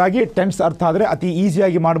ಇದರ ಗೊತ್ತಾಗಿ ಟೆನ್ಸ್ ಅರ್ಥ ಆದರೆ ಅತಿ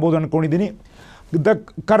ಈಸಿಯಾಗಿ ಮಾಡ್ಬೋದು ಅಂದ್ಕೊಂಡಿದ್ದೀನಿ. ದ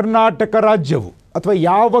ಕರ್ನಾಟಕ ರಾಜ್ಯವು ಅಥವಾ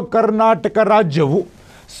ಯಾವ ಕರ್ನಾಟಕ ರಾಜ್ಯವು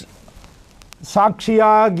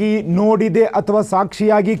ಸಾಕ್ಷಿಯಾಗಿ ನೋಡಿದೆ ಅಥವಾ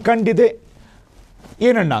ಸಾಕ್ಷಿಯಾಗಿ ಕಂಡಿದೆ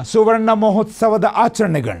ಏನನ್ನ? ಸುವರ್ಣ ಮಹೋತ್ಸವದ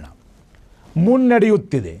ಆಚರಣೆಗಳನ್ನ,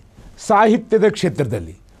 ಮುನ್ನಡೆಯುತ್ತಿದೆ ಸಾಹಿತ್ಯದ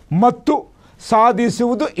ಕ್ಷೇತ್ರದಲ್ಲಿ ಮತ್ತು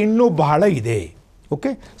ಸಾಧಿಸುವುದು ಇನ್ನೂ ಬಹಳ ಇದೆ.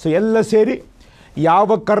 ಓಕೆ, ಸೊ ಎಲ್ಲ ಸೇರಿ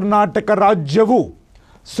ಯಾವ ಕರ್ನಾಟಕ ರಾಜ್ಯವು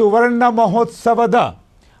ಸುವರ್ಣ ಮಹೋತ್ಸವದ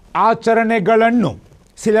ಆಚರಣೆಗಳನ್ನು,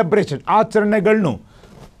 ಸೆಲೆಬ್ರೇಷನ್ ಆಚರಣೆಗಳನ್ನು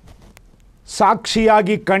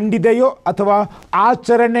ಸಾಕ್ಷಿಯಾಗಿ ಕಂಡಿದೆಯೋ ಅಥವಾ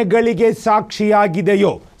ಆಚರಣೆಗಳಿಗೆ ಸಾಕ್ಷಿಯಾಗಿದೆಯೋ,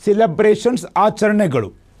 ಸೆಲೆಬ್ರೇಷನ್ಸ್ ಆಚರಣೆಗಳು,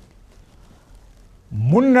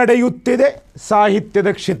 ಮುನ್ನಡೆಯುತ್ತಿದೆ ಸಾಹಿತ್ಯದ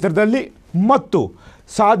ಕ್ಷೇತ್ರದಲ್ಲಿ ಮತ್ತು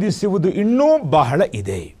ಸಾಧಿಸುವುದು ಇನ್ನೂ ಬಹಳ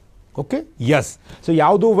ಇದೆ. Okay, S. ಸೊ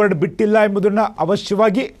ಯಾವುದೂ ವರ್ಡ್ ಬಿಟ್ಟಿಲ್ಲ ಎಂಬುದನ್ನು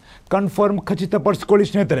ಅವಶ್ಯವಾಗಿ ಖಚಿತಪಡಿಸ್ಕೊಳ್ಳಿ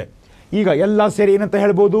ಸ್ನೇಹಿತರೆ. ಈಗ ಎಲ್ಲ ಸೇರಿ ಏನಂತ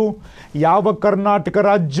ಹೇಳ್ಬೋದು? ಯಾವ ಕರ್ನಾಟಕ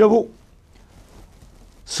ರಾಜ್ಯವು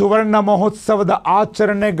ಸುವರ್ಣ ಮಹೋತ್ಸವದ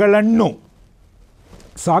ಆಚರಣೆಗಳನ್ನು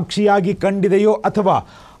ಸಾಕ್ಷಿಯಾಗಿ ಕಂಡಿದೆಯೋ ಅಥವಾ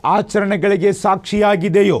ಆಚರಣೆಗಳಿಗೆ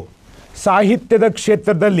ಸಾಕ್ಷಿಯಾಗಿದೆಯೋ, ಸಾಹಿತ್ಯದ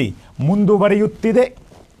ಕ್ಷೇತ್ರದಲ್ಲಿ ಮುಂದುವರಿಯುತ್ತಿದೆ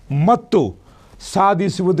ಮತ್ತು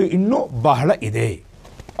ಸಾಧಿಸುವುದು ಇನ್ನೂ ಬಹಳ ಇದೆ.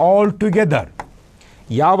 ಆಲ್ ಟುಗೆದರ್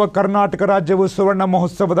ಯಾವ ಕರ್ನಾಟಕ ರಾಜ್ಯವು ಸುವರ್ಣ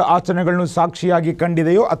ಮಹೋತ್ಸವದ ಆಚರಣೆಗಳನ್ನು ಸಾಕ್ಷಿಯಾಗಿ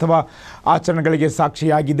ಕಂಡಿದೆಯೋ ಅಥವಾ ಆಚರಣೆಗಳಿಗೆ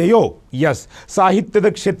ಸಾಕ್ಷಿಯಾಗಿದೆಯೋ, ಎಸ್, ಸಾಹಿತ್ಯದ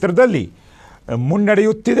ಕ್ಷೇತ್ರದಲ್ಲಿ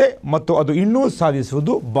ಮುನ್ನಡೆಯುತ್ತಿದೆ ಮತ್ತು ಅದು ಇನ್ನೂ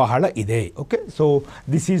ಸಾಧಿಸುವುದು ಬಹಳ ಇದೆ. Okay, so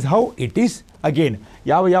this is how it is. Again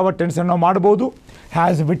ಯಾವ ಟೆನ್ಸನ್ನು ನಾವು ಮಾಡ್ಬೋದು?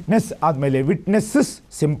 ಹ್ಯಾಸ್ ವಿಟ್ನೆಸ್ ಆದಮೇಲೆ witnesses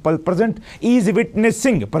simple present, is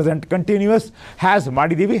witnessing present continuous, has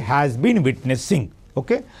ಮಾಡಿದ್ದೀವಿ, has been witnessing.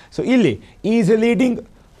 Okay, so ಇಲ್ಲಿ is leading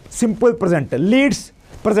simple present, leads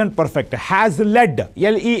present perfect, has LED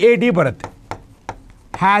LEAD ಬರುತ್ತೆ,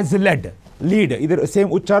 has LED, lead ಇದರ same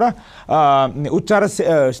ಉಚ್ಚಾರ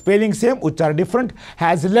spelling same, ಉಚ್ಚಾರ different.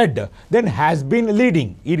 Has LED, then has been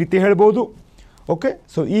leading, ಈ ರೀತಿ ಹೇಳ್ಬೋದು. Okay,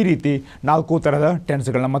 so ಈ ರೀತಿ 4 ಥರದ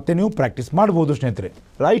ಟೆನ್ಸ್ಗಳನ್ನ ಮತ್ತೆ ನೀವು ಪ್ರಾಕ್ಟೀಸ್ ಮಾಡ್ಬೋದು ಸ್ನೇಹಿತರೆ,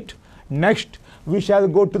 right. Next we shall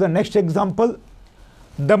go to the next example.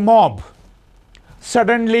 The mob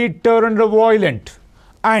suddenly turned violent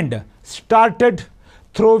and started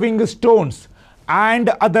throwing stones and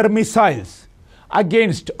other missiles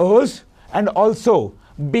against us and also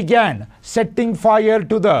began setting fire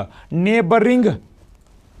to the neighboring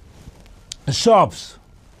shops,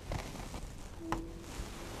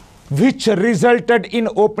 which resulted in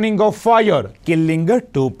opening of fire, killing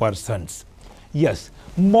 2 persons. Yes,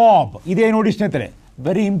 mob, ಇದೇ ನೋಡಿ ಸ್ನೇಹಿತರೆ,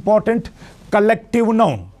 very important collective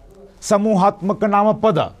noun. ಸಮೂಹಾತ್ಮಕ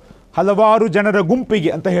ನಾಮಪದ, ಹಲವಾರು ಜನರ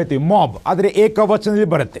ಗುಂಪಿಗೆ ಅಂತ ಹೇಳ್ತೀವಿ mob, ಆದರೆ ಏಕವಚನದಲ್ಲಿ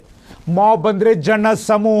ಬರುತ್ತೆ. ಮಾಬ್ ಅಂದರೆ ಜನ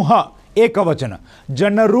ಸಮೂಹ, ಏಕವಚನ.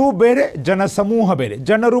 ಜನರು ಬೇರೆ, ಜನ ಸಮೂಹ ಬೇರೆ.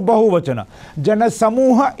 ಜನರು ಬಹುವಚನ, ಜನ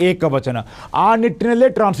ಸಮೂಹ ಏಕವಚನ. ಆ ನಿಟ್ಟಿನಲ್ಲೇ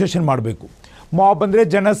ಟ್ರಾನ್ಸ್ಲೇಷನ್ ಮಾಡಬೇಕು. ಮಾಬ್ ಅಂದರೆ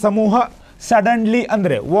ಜನ ಸಮೂಹ, ಸಡನ್ಲಿ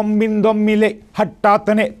ಅಂದರೆ ಒಮ್ಮಿಂದೊಮ್ಮಿಲೆ,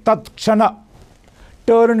 ಹಠಾತ್ತನೆ, ತತ್ಕ್ಷಣ.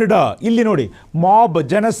 ಟರ್ನ್ಡ್, ಇಲ್ಲಿ ನೋಡಿ ಮಾಬ್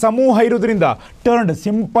ಜನ ಸಮೂಹ ಇರೋದ್ರಿಂದ ಟರ್ನ್ಡ್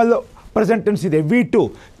ಸಿಂಪಲ್ ಪ್ರೆಸೆಂಟ್ ಟೆನ್ಸ್ ಇದೆ, V2,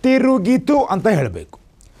 ತಿರುಗಿತು ಅಂತ ಹೇಳಬೇಕು.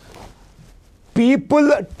 ಪೀಪಲ್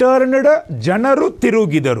ಟರ್ನ್ಡ್, ಜನರು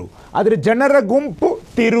ತಿರುಗಿದರು, ಆದರೆ ಜನರ ಗುಂಪು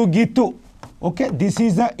ತಿರುಗಿತು. Okay, this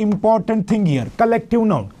is the important thing here. Collective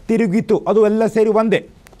noun, ತಿರುಗಿತು, ಅದು ಎಲ್ಲ ಸೇರಿ ಒಂದೇ.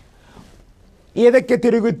 ಏದಕ್ಕೆ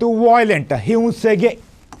ತಿರುಗಿತು? ವಾಯ್ಲೆಂಟ್, ಹಿಂಸೆಗೆ.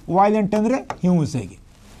 ವಾಯ್ಲೆಂಟ್ ಅಂದರೆ ಹಿಂಸೆಗೆ.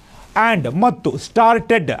 ಆ್ಯಂಡ್ ಮತ್ತು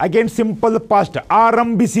ಸ್ಟಾರ್ಟೆಡ್, ಅಗೇನ್ ಸಿಂಪಲ್ ಪಾಸ್ಟ್,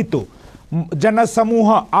 ಆರಂಭಿಸಿತು. ಜನ ಸಮೂಹ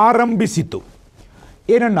ಆರಂಭಿಸಿತು.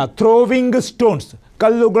 ಏನನ್ನ? ಥ್ರೋವಿಂಗ್ ಸ್ಟೋನ್ಸ್,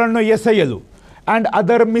 ಕಲ್ಲುಗಳನ್ನು ಎಸೆಯಲು. And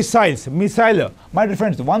other missiles, missile my dear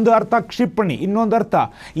friends, ಒಂದು ಅರ್ಥ ಕ್ಷಿಪಣಿ, ಇನ್ನೊಂದು ಅರ್ಥ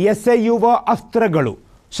ಎಸೆಯುವ ಅಸ್ತ್ರಗಳು,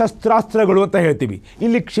 ಶಸ್ತ್ರಾಸ್ತ್ರಗಳು ಅಂತ ಹೇಳ್ತೀವಿ.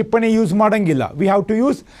 ಇಲ್ಲಿ ಕ್ಷಿಪಣಿ ಯೂಸ್ ಮಾಡೋಂಗಿಲ್ಲ. ವಿ ಹ್ಯಾವ್ ಟು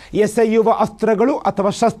ಯೂಸ್ ಎಸೆಯುವ ಅಸ್ತ್ರಗಳು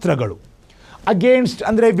ಅಥವಾ ಶಸ್ತ್ರಗಳು. ಅಗೇನ್ಸ್ಟ್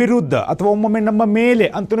ಅಂದರೆ ವಿರುದ್ಧ ಅಥವಾ ಒಮ್ಮೊಮ್ಮೆ ನಮ್ಮ ಮೇಲೆ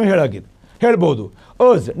ಅಂತಲೂ ಹೇಳ್ಬೋದು.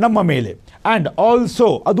 ಅಸ್, ನಮ್ಮ ಮೇಲೆ. ಆ್ಯಂಡ್ ಆಲ್ಸೋ,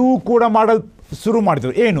 ಅದೂ ಕೂಡ ಮಾಡಲು ಶುರು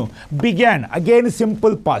ಮಾಡಿದರು. ಏನು? Began, again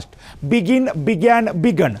simple past. Begin, began,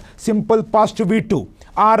 begun, simple past V2.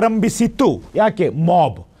 ಆರಂಭಿಸಿತು. ಯಾಕೆ?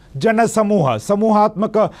 ಮಾಬ್, ಜನ ಸಮೂಹ,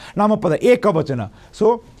 ಸಮೂಹಾತ್ಮಕ ನಾಮಪದ, ಏಕವಚನ. ಸೊ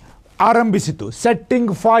ಆರಂಭಿಸಿತು.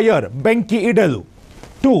 ಸೆಟ್ಟಿಂಗ್ ಫೈರ್, ಬೆಂಕಿ ಇಡಲು.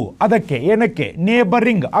 2, ಅದಕ್ಕೆ, ಏನಕ್ಕೆ?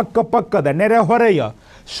 ನೇಬರಿಂಗ್, ಅಕ್ಕಪಕ್ಕದ, ನೆರೆಹೊರೆಯ.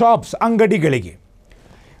 ಶಾಪ್ಸ್, ಅಂಗಡಿಗಳಿಗೆ.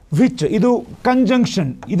 ವಿಚ್, ಇದು ಕಂಜಂಕ್ಷನ್.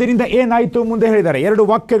 ಇದರಿಂದ ಏನಾಯಿತು ಮುಂದೆ ಹೇಳಿದ್ದಾರೆ. ಎರಡು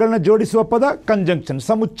ವಾಕ್ಯಗಳನ್ನ ಜೋಡಿಸುವ ಪದ ಕಂಜಂಕ್ಷನ್,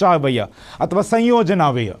 ಸಮುಚ್ಚಾವಯ ಅಥವಾ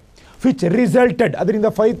ಸಂಯೋಜನಾವಯ. ವಿಚ್ ರಿಸಲ್ಟೆಡ್, ಅದರಿಂದ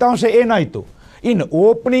ಫಲಿತಾಂಶ ಏನಾಯಿತು? ಇನ್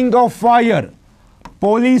ಓಪನಿಂಗ್ ಆಫ್ ಫೈರ್.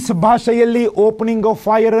 ಪೊಲೀಸ್ ಭಾಷೆಯಲ್ಲಿ ಓಪನಿಂಗ್ ಆಫ್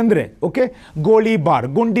ಫೈರ್ ಅಂದರೆ ಓಕೆ, ಗೋಲಿಬಾರ್,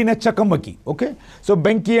 ಗುಂಡಿನ ಚಕಮಕಿ. ಓಕೆ, ಸೊ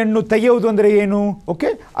ಬೆಂಕಿಯನ್ನು ತೆಗೆಯುವುದು ಅಂದರೆ ಏನು? ಓಕೆ,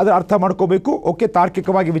 ಅದರ ಅರ್ಥ ಮಾಡ್ಕೋಬೇಕು. ಓಕೆ,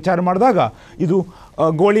 ತಾರ್ಕಿಕವಾಗಿ ವಿಚಾರ ಮಾಡಿದಾಗ ಇದು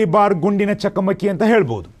ಗೋಲಿಬಾರ್, ಗುಂಡಿನ ಚಕಮಕಿ ಅಂತ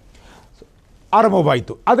ಹೇಳ್ಬೋದು.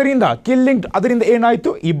 ಆರಂಭವಾಯಿತು. ಅದರಿಂದ ಕಿಲ್ಲಿಂಗ್, ಅದರಿಂದ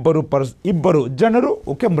ಏನಾಯಿತು? ಇಬ್ಬರು ಜನರು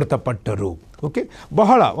ಓಕೆ ಮೃತಪಟ್ಟರು. ಓಕೆ,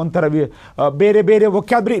 ಬಹಳ ಒಂಥರ ಬೇರೆ ಬೇರೆ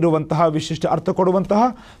ವೊಕ್ಯಾಬ್ರಿ ಇರುವಂತಹ, ವಿಶಿಷ್ಟ ಅರ್ಥ ಕೊಡುವಂತಹ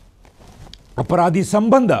ಅಪರಾಧಿ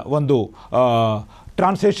ಸಂಬಂಧ ಒಂದು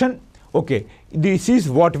translation. Okay, this is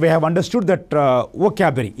what we have understood that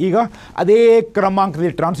vocabulary. ಈಗ ಅದೇ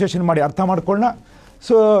ಕ್ರಮಾಂಕದಲ್ಲಿ ಟ್ರಾನ್ಸ್ಲೇಷನ್ ಮಾಡಿ ಅರ್ಥ ಮಾಡ್ಕೊಳ್ಳೋಣ.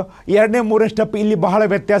 ಸೊ 2ನೇ 3ನೇ ಸ್ಟೆಪ್ ಇಲ್ಲಿ ಬಹಳ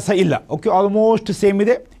ವ್ಯತ್ಯಾಸ ಇಲ್ಲ. ಓಕೆ, ಆಲ್ಮೋಸ್ಟ್ ಸೇಮ್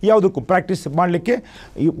ಇದೆ. ಯಾವುದಕ್ಕೂ ಪ್ರಾಕ್ಟೀಸ್ ಮಾಡಲಿಕ್ಕೆ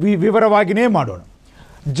ವಿವರವಾಗಿಯೇ ಮಾಡೋಣ.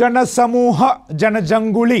 ಜನಸಮೂಹ,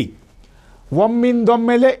 ಜನಜಂಗುಳಿ,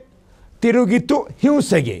 ಒಮ್ಮಿಂದೊಮ್ಮೆಲೆ ತಿರುಗಿತು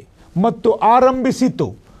ಹಿಂಸೆಗೆ ಮತ್ತು ಆರಂಭಿಸಿತು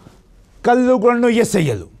ಕಲ್ಲುಗಳನ್ನು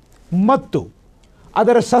ಎಸೆಯಲು ಮತ್ತು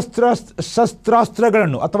ಅದರ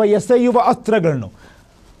ಶಸ್ತ್ರಾಸ್ತ್ರಗಳನ್ನು ಅಥವಾ ಎಸೆಯುವ ಅಸ್ತ್ರಗಳನ್ನು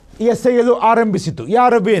ಎಸೆಯಲು ಆರಂಭಿಸಿತು.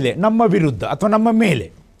 ಯಾರ ಮೇಲೆ? ನಮ್ಮ ವಿರುದ್ಧ ಅಥವಾ ನಮ್ಮ ಮೇಲೆ.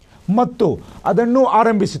 ಮತ್ತು ಅದನ್ನು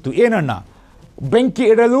ಆರಂಭಿಸಿತು. ಏನನ್ನ? ಬೆಂಕಿ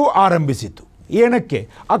ಇಡಲು ಆರಂಭಿಸಿತು. ಏನಕ್ಕೆ?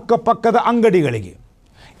 ಅಕ್ಕಪಕ್ಕದ ಅಂಗಡಿಗಳಿಗೆ.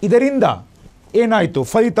 ಇದರಿಂದ ಏನಾಯಿತು?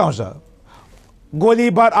 ಫಲಿತಾಂಶ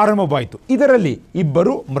ಗೋಲಿಬಾರ್ ಆರಂಭವಾಯಿತು. ಇದರಲ್ಲಿ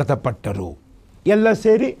ಇಬ್ಬರು ಮೃತಪಟ್ಟರು. ಎಲ್ಲ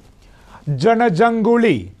ಸೇರಿ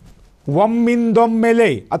ಜನಜಂಗುಳಿ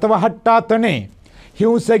ಒಮ್ಮಿಂದೊಮ್ಮೆಲೆ ಅಥವಾ ಹಠಾತ್ತನೆ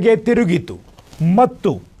ಹಿಂಸೆಗೆ ತಿರುಗಿತು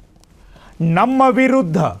ಮತ್ತು ನಮ್ಮ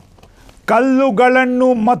ವಿರುದ್ಧ ಕಲ್ಲುಗಳನ್ನು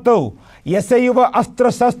ಮತ್ತು ಎಸೆಯುವ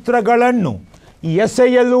ಅಸ್ತ್ರಶಸ್ತ್ರಗಳನ್ನು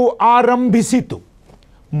ಎಸೆಯಲು ಆರಂಭಿಸಿತು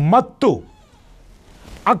ಮತ್ತು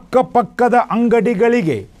ಅಕ್ಕಪಕ್ಕದ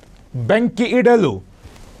ಅಂಗಡಿಗಳಿಗೆ ಬೆಂಕಿ ಇಡಲು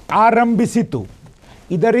ಆರಂಭಿಸಿತು.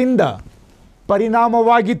 ಇದರಿಂದ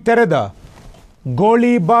ಪರಿಣಾಮವಾಗಿ ತೆರೆದ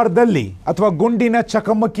ಗೋಲಿಬಾರ್ದಲ್ಲಿ ಅಥವಾ ಗುಂಡಿನ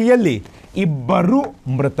ಚಕಮಕಿಯಲ್ಲಿ ಇಬ್ಬರು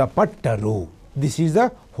ಮೃತಪಟ್ಟರು. This is the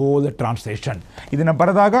whole translation. ಇದನ್ನು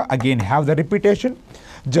ಬರೆದಾಗ ಅಗೇನ್ ಹ್ಯಾವ್ ದ ರಿಪಿಟೇಷನ್.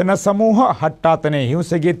 ಜನಸಮೂಹ ಹಠಾತ್ತನೆ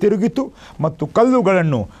ಹಿಂಸೆಗೆ ತಿರುಗಿತು ಮತ್ತು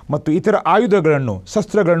ಕಲ್ಲುಗಳನ್ನು ಮತ್ತು ಇತರ ಆಯುಧಗಳನ್ನು,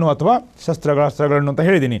 ಶಸ್ತ್ರಗಳನ್ನು ಅಥವಾ ಶಸ್ತ್ರಾಸ್ತ್ರಗಳನ್ನು ಅಂತ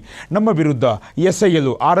ಹೇಳಿದ್ದೀನಿ, ನಮ್ಮ ವಿರುದ್ಧ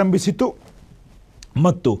ಎಸೆಯಲು ಆರಂಭಿಸಿತು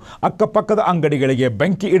ಮತ್ತು ಅಕ್ಕಪಕ್ಕದ ಅಂಗಡಿಗಳಿಗೆ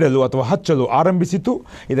ಬೆಂಕಿ ಇಡಲು ಅಥವಾ ಹಚ್ಚಲು ಆರಂಭಿಸಿತು.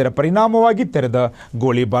 ಇದರ ಪರಿಣಾಮವಾಗಿ ತೆರೆದ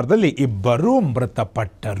ಗೋಲಿಬಾರ್ದಲ್ಲಿ ಇಬ್ಬರು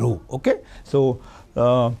ಮೃತಪಟ್ಟರು. ಓಕೆ, ಸೊ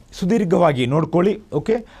ಸುದೀರ್ಘವಾಗಿ ನೋಡ್ಕೊಳ್ಳಿ.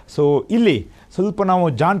 ಓಕೆ, ಸೊ ಇಲ್ಲಿ ಸ್ವಲ್ಪ ನಾವು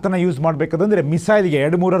ಜಾಣ್ತನ ಯೂಸ್ ಮಾಡಬೇಕಾದಂದರೆ ಮಿಸೈಲ್ಗೆ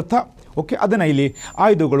 2-3 ಅರ್ಥ. ಓಕೆ, ಅದನ್ನು ಇಲ್ಲಿ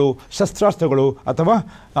ಆಯುಧಗಳು, ಶಸ್ತ್ರಾಸ್ತ್ರಗಳು ಅಥವಾ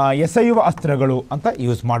ಎಸೆಯುವ ಅಸ್ತ್ರಗಳು ಅಂತ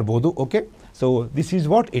ಯೂಸ್ ಮಾಡ್ಬೋದು. Okay, so this is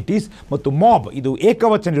what it is. ಮತ್ತು ಮಾಬ್ ಇದು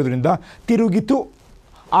ಏಕವಚನ ಇರೋದ್ರಿಂದ ತಿರುಗಿತು,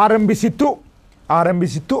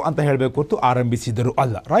 ಆರಂಭಿಸಿತು ಅಂತ ಹೇಳಬೇಕು ಹೊರತು ಆರಂಭಿಸಿದರು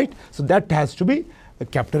ಅಲ್ಲ. Right, so that has to B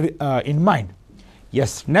ಕ್ಯಾಪ್ಟರ್ in mind.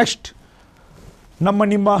 S, next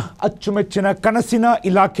ನಿಮ್ಮ ಅಚ್ಚುಮೆಚ್ಚಿನ ಕನಸಿನ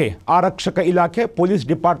ಇಲಾಖೆ, ಆರಕ್ಷಕ ಇಲಾಖೆ, ಪೊಲೀಸ್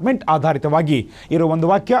ಡಿಪಾರ್ಟ್ಮೆಂಟ್ ಆಧಾರಿತವಾಗಿ ಇರೋ ಒಂದು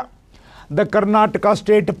ವಾಕ್ಯ. The Karnataka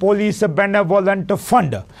State Police Benevolent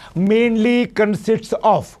Fund mainly consists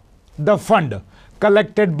of the fund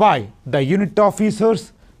collected by the unit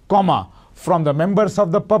officers, comma, from the members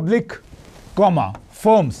of the public, comma,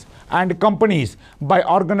 firms and companies by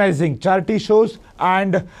organizing charity shows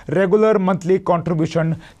and regular monthly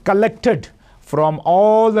contribution collected from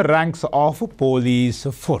all the ranks of police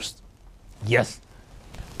force. Yes.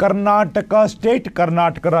 Karnataka state,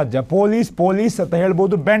 Karnataka ರಾಜ್ಯ, police ಅಂತ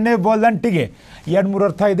ಹೇಳ್ಬೋದು. ಬೆನೆವೊಲೆಂಟಿಗೆ 2-3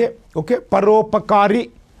 ಅರ್ಥ ಇದೆ. Okay, ಪರೋಪಕಾರಿ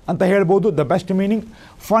ಅಂತ ಹೇಳ್ಬೋದು, the best meaning.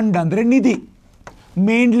 Fund ಅಂದರೆ ನಿಧಿ,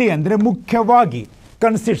 mainly ಅಂದರೆ ಮುಖ್ಯವಾಗಿ,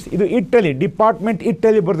 ಕನ್ಸಿಸ್ಟ್ಸ್ ಇದು ಇಟ್ಟಲಿ, ಡಿಪಾರ್ಟ್ಮೆಂಟ್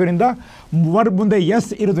ಇಟ್ಟಲಿ ಬರೋದ್ರಿಂದ ವರ್ಬ್ ಮುಂದೆ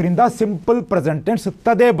ಎಸ್ ಇರೋದ್ರಿಂದ ಸಿಂಪಲ್ ಪ್ರೆಸೆಂಟ್ ಟೆನ್ಸ್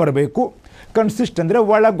ತದೆ ಬರಬೇಕು. ಕನ್ಸಿಸ್ಟ್ ಅಂದರೆ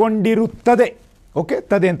ಒಳಗೊಂಡಿರುತ್ತದೆ. ಓಕೆ,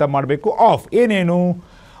 ತದೆ ಅಂತ ಮಾಡಬೇಕು. ಆಫ್ ಏನೇನು?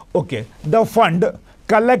 Okay, the fund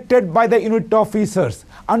collected by the unit officers,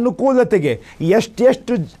 ಅನುಕೂಲತೆಗೆ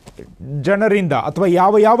ಎಷ್ಟೆಷ್ಟು ಜನರಿಂದ ಅಥವಾ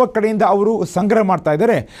ಯಾವ ಕಡೆಯಿಂದ ಅವರು ಸಂಗ್ರಹ ಮಾಡ್ತಾ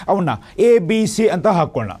ಇದ್ದಾರೆ ಅವನ್ನ ABC ಅಂತ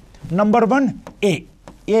ಹಾಕೊಳ್ಳೋಣ. ನಂಬರ್ 1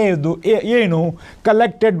 ಏನು?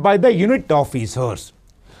 Collected by the unit officers,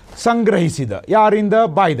 ಸಂಗ್ರಹಿಸಿದ ಯಾರಿಂದ?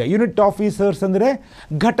 ಬೈ ದ ಯೂನಿಟ್ ಆಫೀಸರ್ಸ್ ಅಂದರೆ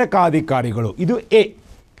ಘಟಕಾಧಿಕಾರಿಗಳು, ಇದು ಎ.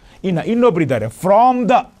 ಇನ್ನೊಬ್ರು ಇದ್ದಾರೆ ಫ್ರಾಮ್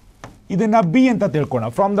ದ, ಇದನ್ನು ಬಿ ಅಂತ ತಿಳ್ಕೊಳ್ಳೋಣ.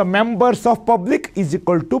 From the members of public is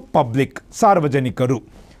equal to public, ಸಾರ್ವಜನಿಕರು.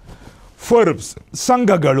 ಫರ್ಮ್ಸ್,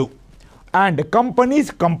 ಸಂಘಗಳು. ಆ್ಯಂಡ್ ಕಂಪನೀಸ್,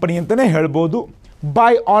 ಕಂಪನಿ ಅಂತಲೇ ಹೇಳ್ಬೋದು.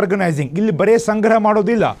 ಬೈ ಆರ್ಗನೈಸಿಂಗ್, ಇಲ್ಲಿ ಬರೀ ಸಂಗ್ರಹ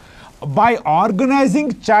ಮಾಡೋದಿಲ್ಲ, by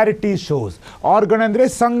organising charity shows. Organ ಅಂದರೆ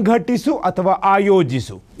ಸಂಘಟಿಸು ಅಥವಾ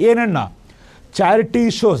ಆಯೋಜಿಸು. ಏನನ್ನ? ಚಾರಿಟಿ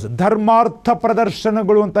ಶೋಸ್, ಧರ್ಮಾರ್ಥ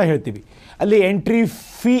ಪ್ರದರ್ಶನಗಳು ಅಂತ ಹೇಳ್ತೀವಿ. ಅಲ್ಲಿ ಎಂಟ್ರಿ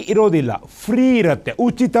ಫೀ ಇರೋದಿಲ್ಲ, ಫ್ರೀ ಇರುತ್ತೆ,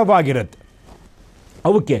 ಉಚಿತವಾಗಿರುತ್ತೆ.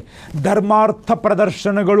 ಅವಕ್ಕೆ ಧರ್ಮಾರ್ಥ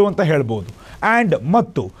ಪ್ರದರ್ಶನಗಳು ಅಂತ ಹೇಳ್ಬೋದು. ಆ್ಯಂಡ್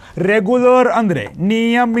ಮತ್ತು ರೆಗ್ಯುಲರ್ ಅಂದರೆ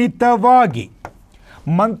ನಿಯಮಿತವಾಗಿ,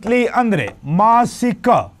 ಮಂತ್ಲಿ ಅಂದರೆ ಮಾಸಿಕ,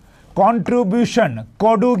 ಕಾಂಟ್ರಿಬ್ಯೂಷನ್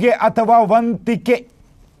ಕೊಡುಗೆ ಅಥವಾ ವಂತಿಕೆ,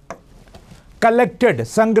 ಕಲೆಕ್ಟೆಡ್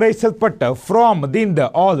ಸಂಗ್ರಹಿಸಲ್ಪಟ್ಟ, ಫ್ರಾಮ್ ದಿಂದ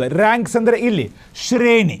ಆಲ್, ರ್ಯಾಂಕ್ಸ್ ಅಂದರೆ ಇಲ್ಲಿ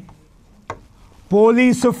ಶ್ರೇಣಿ.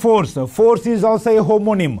 Police force, force is also A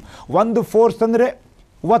homonym. ಒಂದು ಫೋರ್ಸ್ ಅಂದರೆ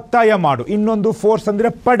ಒತ್ತಾಯ ಮಾಡು, ಇನ್ನೊಂದು ಫೋರ್ಸ್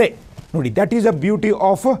ಅಂದರೆ ಪಡೆ. ನೋಡಿ, that is a beauty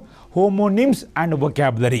of homonyms and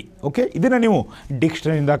vocabulary. Okay, ಇದನ್ನು ನೀವು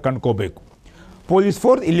ಡಿಕ್ಷನರಿಯಿಂದ ಕಂಡ್ಕೋಬೇಕು. ಪೊಲೀಸ್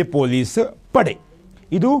ಫೋರ್ಸ್, ಇಲ್ಲಿ ಪೊಲೀಸ್ ಪಡೆ,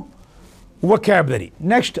 ಇದು ವೊಕ್ಯಾಬ್ಲರಿ.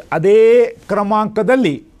 ನೆಕ್ಸ್ಟ್ ಅದೇ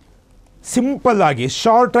ಕ್ರಮಾಂಕದಲ್ಲಿ ಸಿಂಪಲ್ ಆಗಿ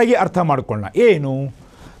ಶಾರ್ಟಾಗಿ ಅರ್ಥ ಮಾಡ್ಕೊಳ್ಳೋಣ. ಏನು?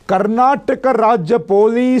 ಕರ್ನಾಟಕ ರಾಜ್ಯ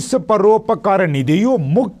ಪೊಲೀಸ್ ಪರೋಪಕಾರ ನಿಧಿಯು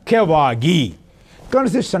ಮುಖ್ಯವಾಗಿ,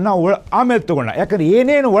 ಕನ್ಸಿಸ್ಟನ್ನು ಆಮೇಲೆ ತಗೊಳ್ಳೋಣ, ಯಾಕಂದರೆ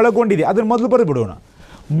ಏನೇನು ಒಳಗೊಂಡಿದೆ ಅದನ್ನು ಮೊದಲು ಬರೆದುಬಿಡೋಣ.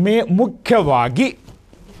 ಮುಖ್ಯವಾಗಿ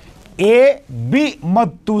ಎ, ಬಿ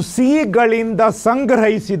ಮತ್ತು ಸಿಗಳಿಂದ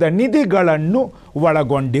ಸಂಗ್ರಹಿಸಿದ ನಿಧಿಗಳನ್ನು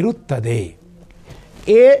ಒಳಗೊಂಡಿರುತ್ತದೆ.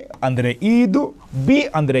 ಎ ಅಂದರೆ ಇದು, ಬಿ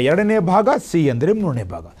ಅಂದರೆ 2ನೇ ಭಾಗ, ಸಿ ಅಂದರೆ 3ನೇ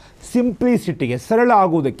ಭಾಗ. ಸಿಂಪ್ಲಿಸಿಟಿಗೆ, ಸರಳ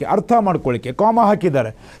ಆಗುವುದಕ್ಕೆ, ಅರ್ಥ ಮಾಡ್ಕೊಳ್ಳಿಕ್ಕೆ ಕಾಮ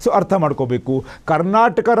ಹಾಕಿದ್ದಾರೆ. ಸೊ ಅರ್ಥ ಮಾಡ್ಕೋಬೇಕು.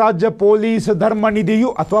 ಕರ್ನಾಟಕ ರಾಜ್ಯ ಪೊಲೀಸ್ ಧರ್ಮ ನಿಧಿಯು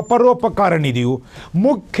ಅಥವಾ ಪರೋಪಕಾರ ನಿಧಿಯು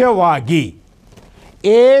ಮುಖ್ಯವಾಗಿ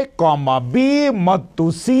ಎ, ಬಿ ಮತ್ತು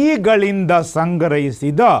ಸಿಗಳಿಂದ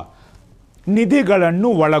ಸಂಗ್ರಹಿಸಿದ ನಿಧಿಗಳನ್ನು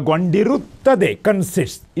ಒಳಗೊಂಡಿರುತ್ತದೆ.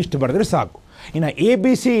 ಕನ್ಸಿಸ್ಟ್, ಇಷ್ಟು ಬರೆದ್ರೆ ಸಾಕು. ಇನ್ನು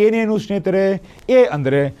ABC ಏನೇನು ಸ್ನೇಹಿತರೆ? ಎ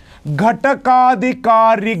ಅಂದರೆ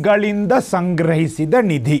ಘಟಕಾಧಿಕಾರಿಗಳಿಂದ ಸಂಗ್ರಹಿಸಿದ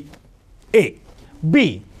ನಿಧಿ, ಎ. ಬಿ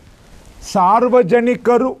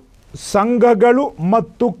ಸಾರ್ವಜನಿಕರು, ಸಂಘಗಳು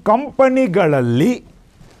ಮತ್ತು ಕಂಪನಿಗಳಲ್ಲಿ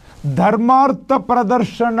ಧರ್ಮಾರ್ಥ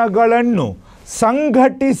ಪ್ರದರ್ಶನಗಳನ್ನು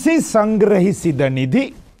ಸಂಘಟಿಸಿ ಸಂಗ್ರಹಿಸಿದ ನಿಧಿ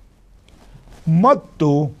ಮತ್ತು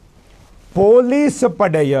ಪೊಲೀಸ್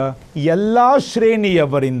ಪಡೆಯ ಎಲ್ಲ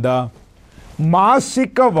ಶ್ರೇಣಿಯವರಿಂದ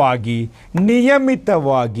ಮಾಸಿಕವಾಗಿ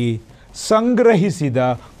ನಿಯಮಿತವಾಗಿ ಸಂಗ್ರಹಿಸಿದ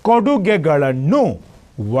ಕೊಡುಗೆಗಳನ್ನು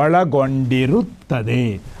ಒಳಗೊಂಡಿರುತ್ತದೆ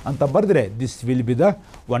ಅಂತ ಬರೆದ್ರೆ this will be the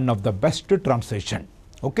one of the best translation.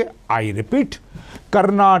 Okay, I repeat.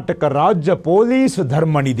 Karnataka ರಾಜ್ಯ ಪೊಲೀಸ್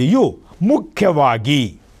ಧರ್ಮನಿಧಿಯು ಮುಖ್ಯವಾಗಿ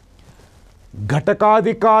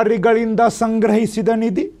ಘಟಕಾಧಿಕಾರಿಗಳಿಂದ ಸಂಗ್ರಹಿಸಿದ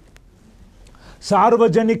ನಿಧಿ,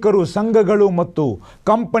 ಸಾರ್ವಜನಿಕರು, ಸಂಘಗಳು ಮತ್ತು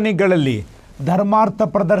ಕಂಪನಿಗಳಲ್ಲಿ ಧರ್ಮಾರ್ಥ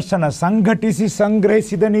ಪ್ರದರ್ಶನ ಸಂಘಟಿಸಿ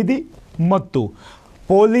ಸಂಗ್ರಹಿಸಿದ ನಿಧಿ ಮತ್ತು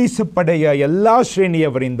ಪೊಲೀಸ್ ಪಡೆಯ ಎಲ್ಲ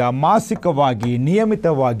ಶ್ರೇಣಿಯವರಿಂದ ಮಾಸಿಕವಾಗಿ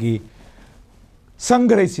ನಿಯಮಿತವಾಗಿ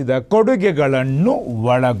ಸಂಗ್ರಹಿಸಿದ ಕೊಡುಗೆಗಳನ್ನು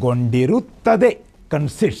ಒಳಗೊಂಡಿರುತ್ತದೆ.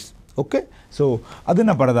 ಕನ್ಸಿಸ್ಟ್ಸ್. ಓಕೆ, ಸೊ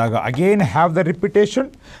ಅದನ್ನು ಬರೆದಾಗ again have the repetition.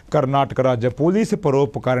 Karnataka ರಾಜ್ಯ ಪೊಲೀಸ್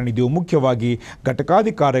ಪರೋಪಕಾರ ನಿಧಿಯು ಮುಖ್ಯವಾಗಿ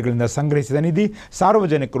ಘಟಕಾಧಿಕಾರಿಗಳಿಂದ ಸಂಗ್ರಹಿಸಿದ ನಿಧಿ,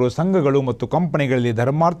 ಸಾರ್ವಜನಿಕರು, ಸಂಘಗಳು ಮತ್ತು ಕಂಪನಿಗಳಲ್ಲಿ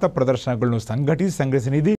ಧರ್ಮಾರ್ಥ ಪ್ರದರ್ಶನಗಳನ್ನು ಸಂಘಟಿಸಿ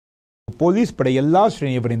ಸಂಗ್ರಹಿಸಿದ ನಿಧಿ, ಪೊಲೀಸ್ ಪಡೆ ಎಲ್ಲ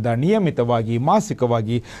ಶ್ರೇಣಿಯವರಿಂದ ನಿಯಮಿತವಾಗಿ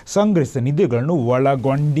ಮಾಸಿಕವಾಗಿ ಸಂಗ್ರಹಿಸಿದ ನಿಧಿಗಳನ್ನು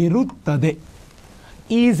ಒಳಗೊಂಡಿರುತ್ತದೆ.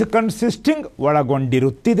 ಈಸ್ ಕನ್ಸಿಸ್ಟಿಂಗ್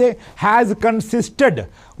ಒಳಗೊಂಡಿರುತ್ತಿದೆ, ಹ್ಯಾಸ್ ಕನ್ಸಿಸ್ಟೆಡ್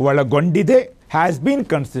ಒಳಗೊಂಡಿದೆ, ಹ್ಯಾಸ್ ಬೀನ್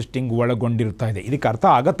ಕನ್ಸಿಸ್ಟಿಂಗ್ ಒಳಗೊಂಡಿರ್ತಾ ಇದೆ. ಇದಕ್ಕೆ ಅರ್ಥ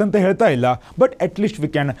ಆಗತ್ತಂತ ಹೇಳ್ತಾ ಇಲ್ಲ, but at least we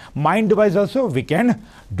can mind wise also we can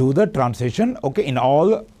do the translation okay in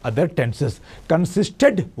all other tenses.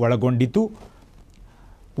 Consisted ಒಳಗೊಂಡಿತು,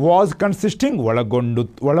 was consisting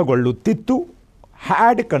ಒಳಗೊಳ್ಳುತ್ತಿತ್ತು,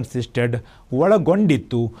 had consisted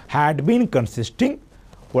ಒಳಗೊಂಡಿತ್ತು, ಹ್ಯಾಡ್ ಬೀನ್ ಕನ್ಸಿಸ್ಟಿಂಗ್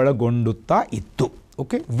ಒಳಗೊಂಡುತ್ತಾ ಇತ್ತು.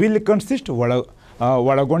 Okay, will consist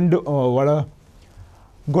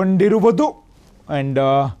ಒಳಗೊಂಡಿರುವುದು and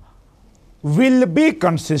will be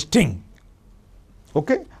consisting.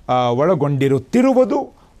 Okay, ಒಳಗೊಂಡಿರುತ್ತಿರುವುದು,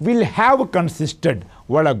 will have consisted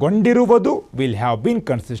ಒಳಗೊಂಡಿರುವುದು, will have been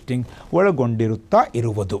consisting ಒಳಗೊಂಡಿರುತ್ತಾ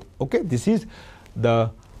ಇರುವುದು. Okay, this is the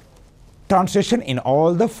translation in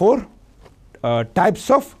all the 4 types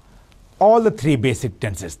of all the 3 basic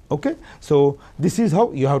tenses. Okay, so this is how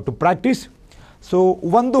you have to practice. So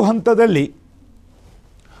ಒಂದು ಹಂತದಲ್ಲಿ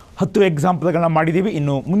 10 ಎಕ್ಸಾಂಪಲ್ಗಳನ್ನ ಮಾಡಿದ್ದೀವಿ.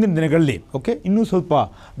 ಇನ್ನು ಮುಂದಿನ ದಿನಗಳಲ್ಲಿ okay ಇನ್ನೂ ಸ್ವಲ್ಪ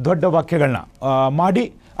ದೊಡ್ಡ ವಾಕ್ಯಗಳನ್ನ ಮಾಡಿ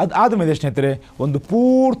ಅದಾದ ಮೇಲೆ ಸ್ನೇಹಿತರೆ ಒಂದು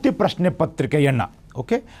ಪೂರ್ತಿ ಪ್ರಶ್ನೆ ಪತ್ರಿಕೆಯನ್ನು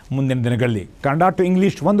ಓಕೆ ಮುಂದಿನ ದಿನಗಳಲ್ಲಿ ಕನ್ನಡ ಟು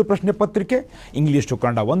ಇಂಗ್ಲೀಷ್ ಒಂದು ಪ್ರಶ್ನೆ ಪತ್ರಿಕೆ, ಇಂಗ್ಲೀಷ್ ಟು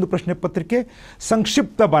ಕನ್ನಡ ಒಂದು ಪ್ರಶ್ನೆ ಪತ್ರಿಕೆ,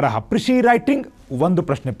 ಸಂಕ್ಷಿಪ್ತ ಬರಹ ಪ್ರಿಸಿ ರೈಟಿಂಗ್ ಒಂದು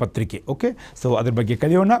ಪ್ರಶ್ನೆ ಪತ್ರಿಕೆ. ಓಕೆ, ಸೊ ಅದ್ರ ಬಗ್ಗೆ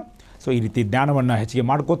ಕಲಿಯೋಣ. ಸೊ ಈ ರೀತಿ ಜ್ಞಾನವನ್ನು ಹೆಚ್ಚಿಗೆ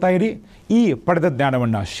ಮಾಡ್ಕೋತಾ ಇರಿ, ಈ ಪಡೆದ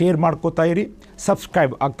ಜ್ಞಾನವನ್ನು ಶೇರ್ ಮಾಡ್ಕೋತಾ ಇರಿ,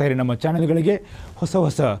 ಸಬ್ಸ್ಕ್ರೈಬ್ ಆಗ್ತಾಯಿರಿ ನಮ್ಮ ಚಾನೆಲ್ಗಳಿಗೆ. ಹೊಸ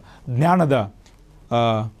ಹೊಸ ಜ್ಞಾನದ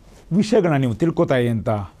ವಿಷಯಗಳನ್ನ ನೀವು ತಿಳ್ಕೊತಾ ಇರಿ ಅಂತ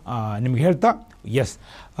ನಿಮ್ಗೆ ಹೇಳ್ತಾ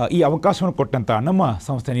ಈ ಅವಕಾಶವನ್ನು ಕೊಟ್ಟಂಥ ನಮ್ಮ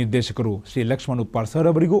ಸಂಸ್ಥೆ ನಿರ್ದೇಶಕರು ಶ್ರೀ ಲಕ್ಷ್ಮಣ್ ಉಪ್ಪಾರ್ ಸರ್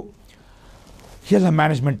ಅವರಿಗೂ, ಎಲ್ಲ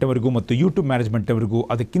ಮ್ಯಾನೇಜ್ಮೆಂಟ್ ಅವರಿಗೂ ಮತ್ತು ಯೂಟ್ಯೂಬ್ ಮ್ಯಾನೇಜ್ಮೆಂಟ್ ಅವರಿಗೂ,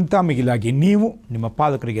 ಅದಕ್ಕಿಂತ ಮಿಗಿಲಾಗಿ ನೀವು ನಿಮ್ಮ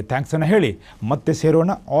ಪಾಲಕರಿಗೆ ಥ್ಯಾಂಕ್ಸನ್ನು ಹೇಳಿ ಮತ್ತೆ ಸೇರೋಣ.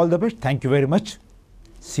 All the best. Thank you very much.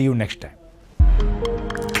 C you next time.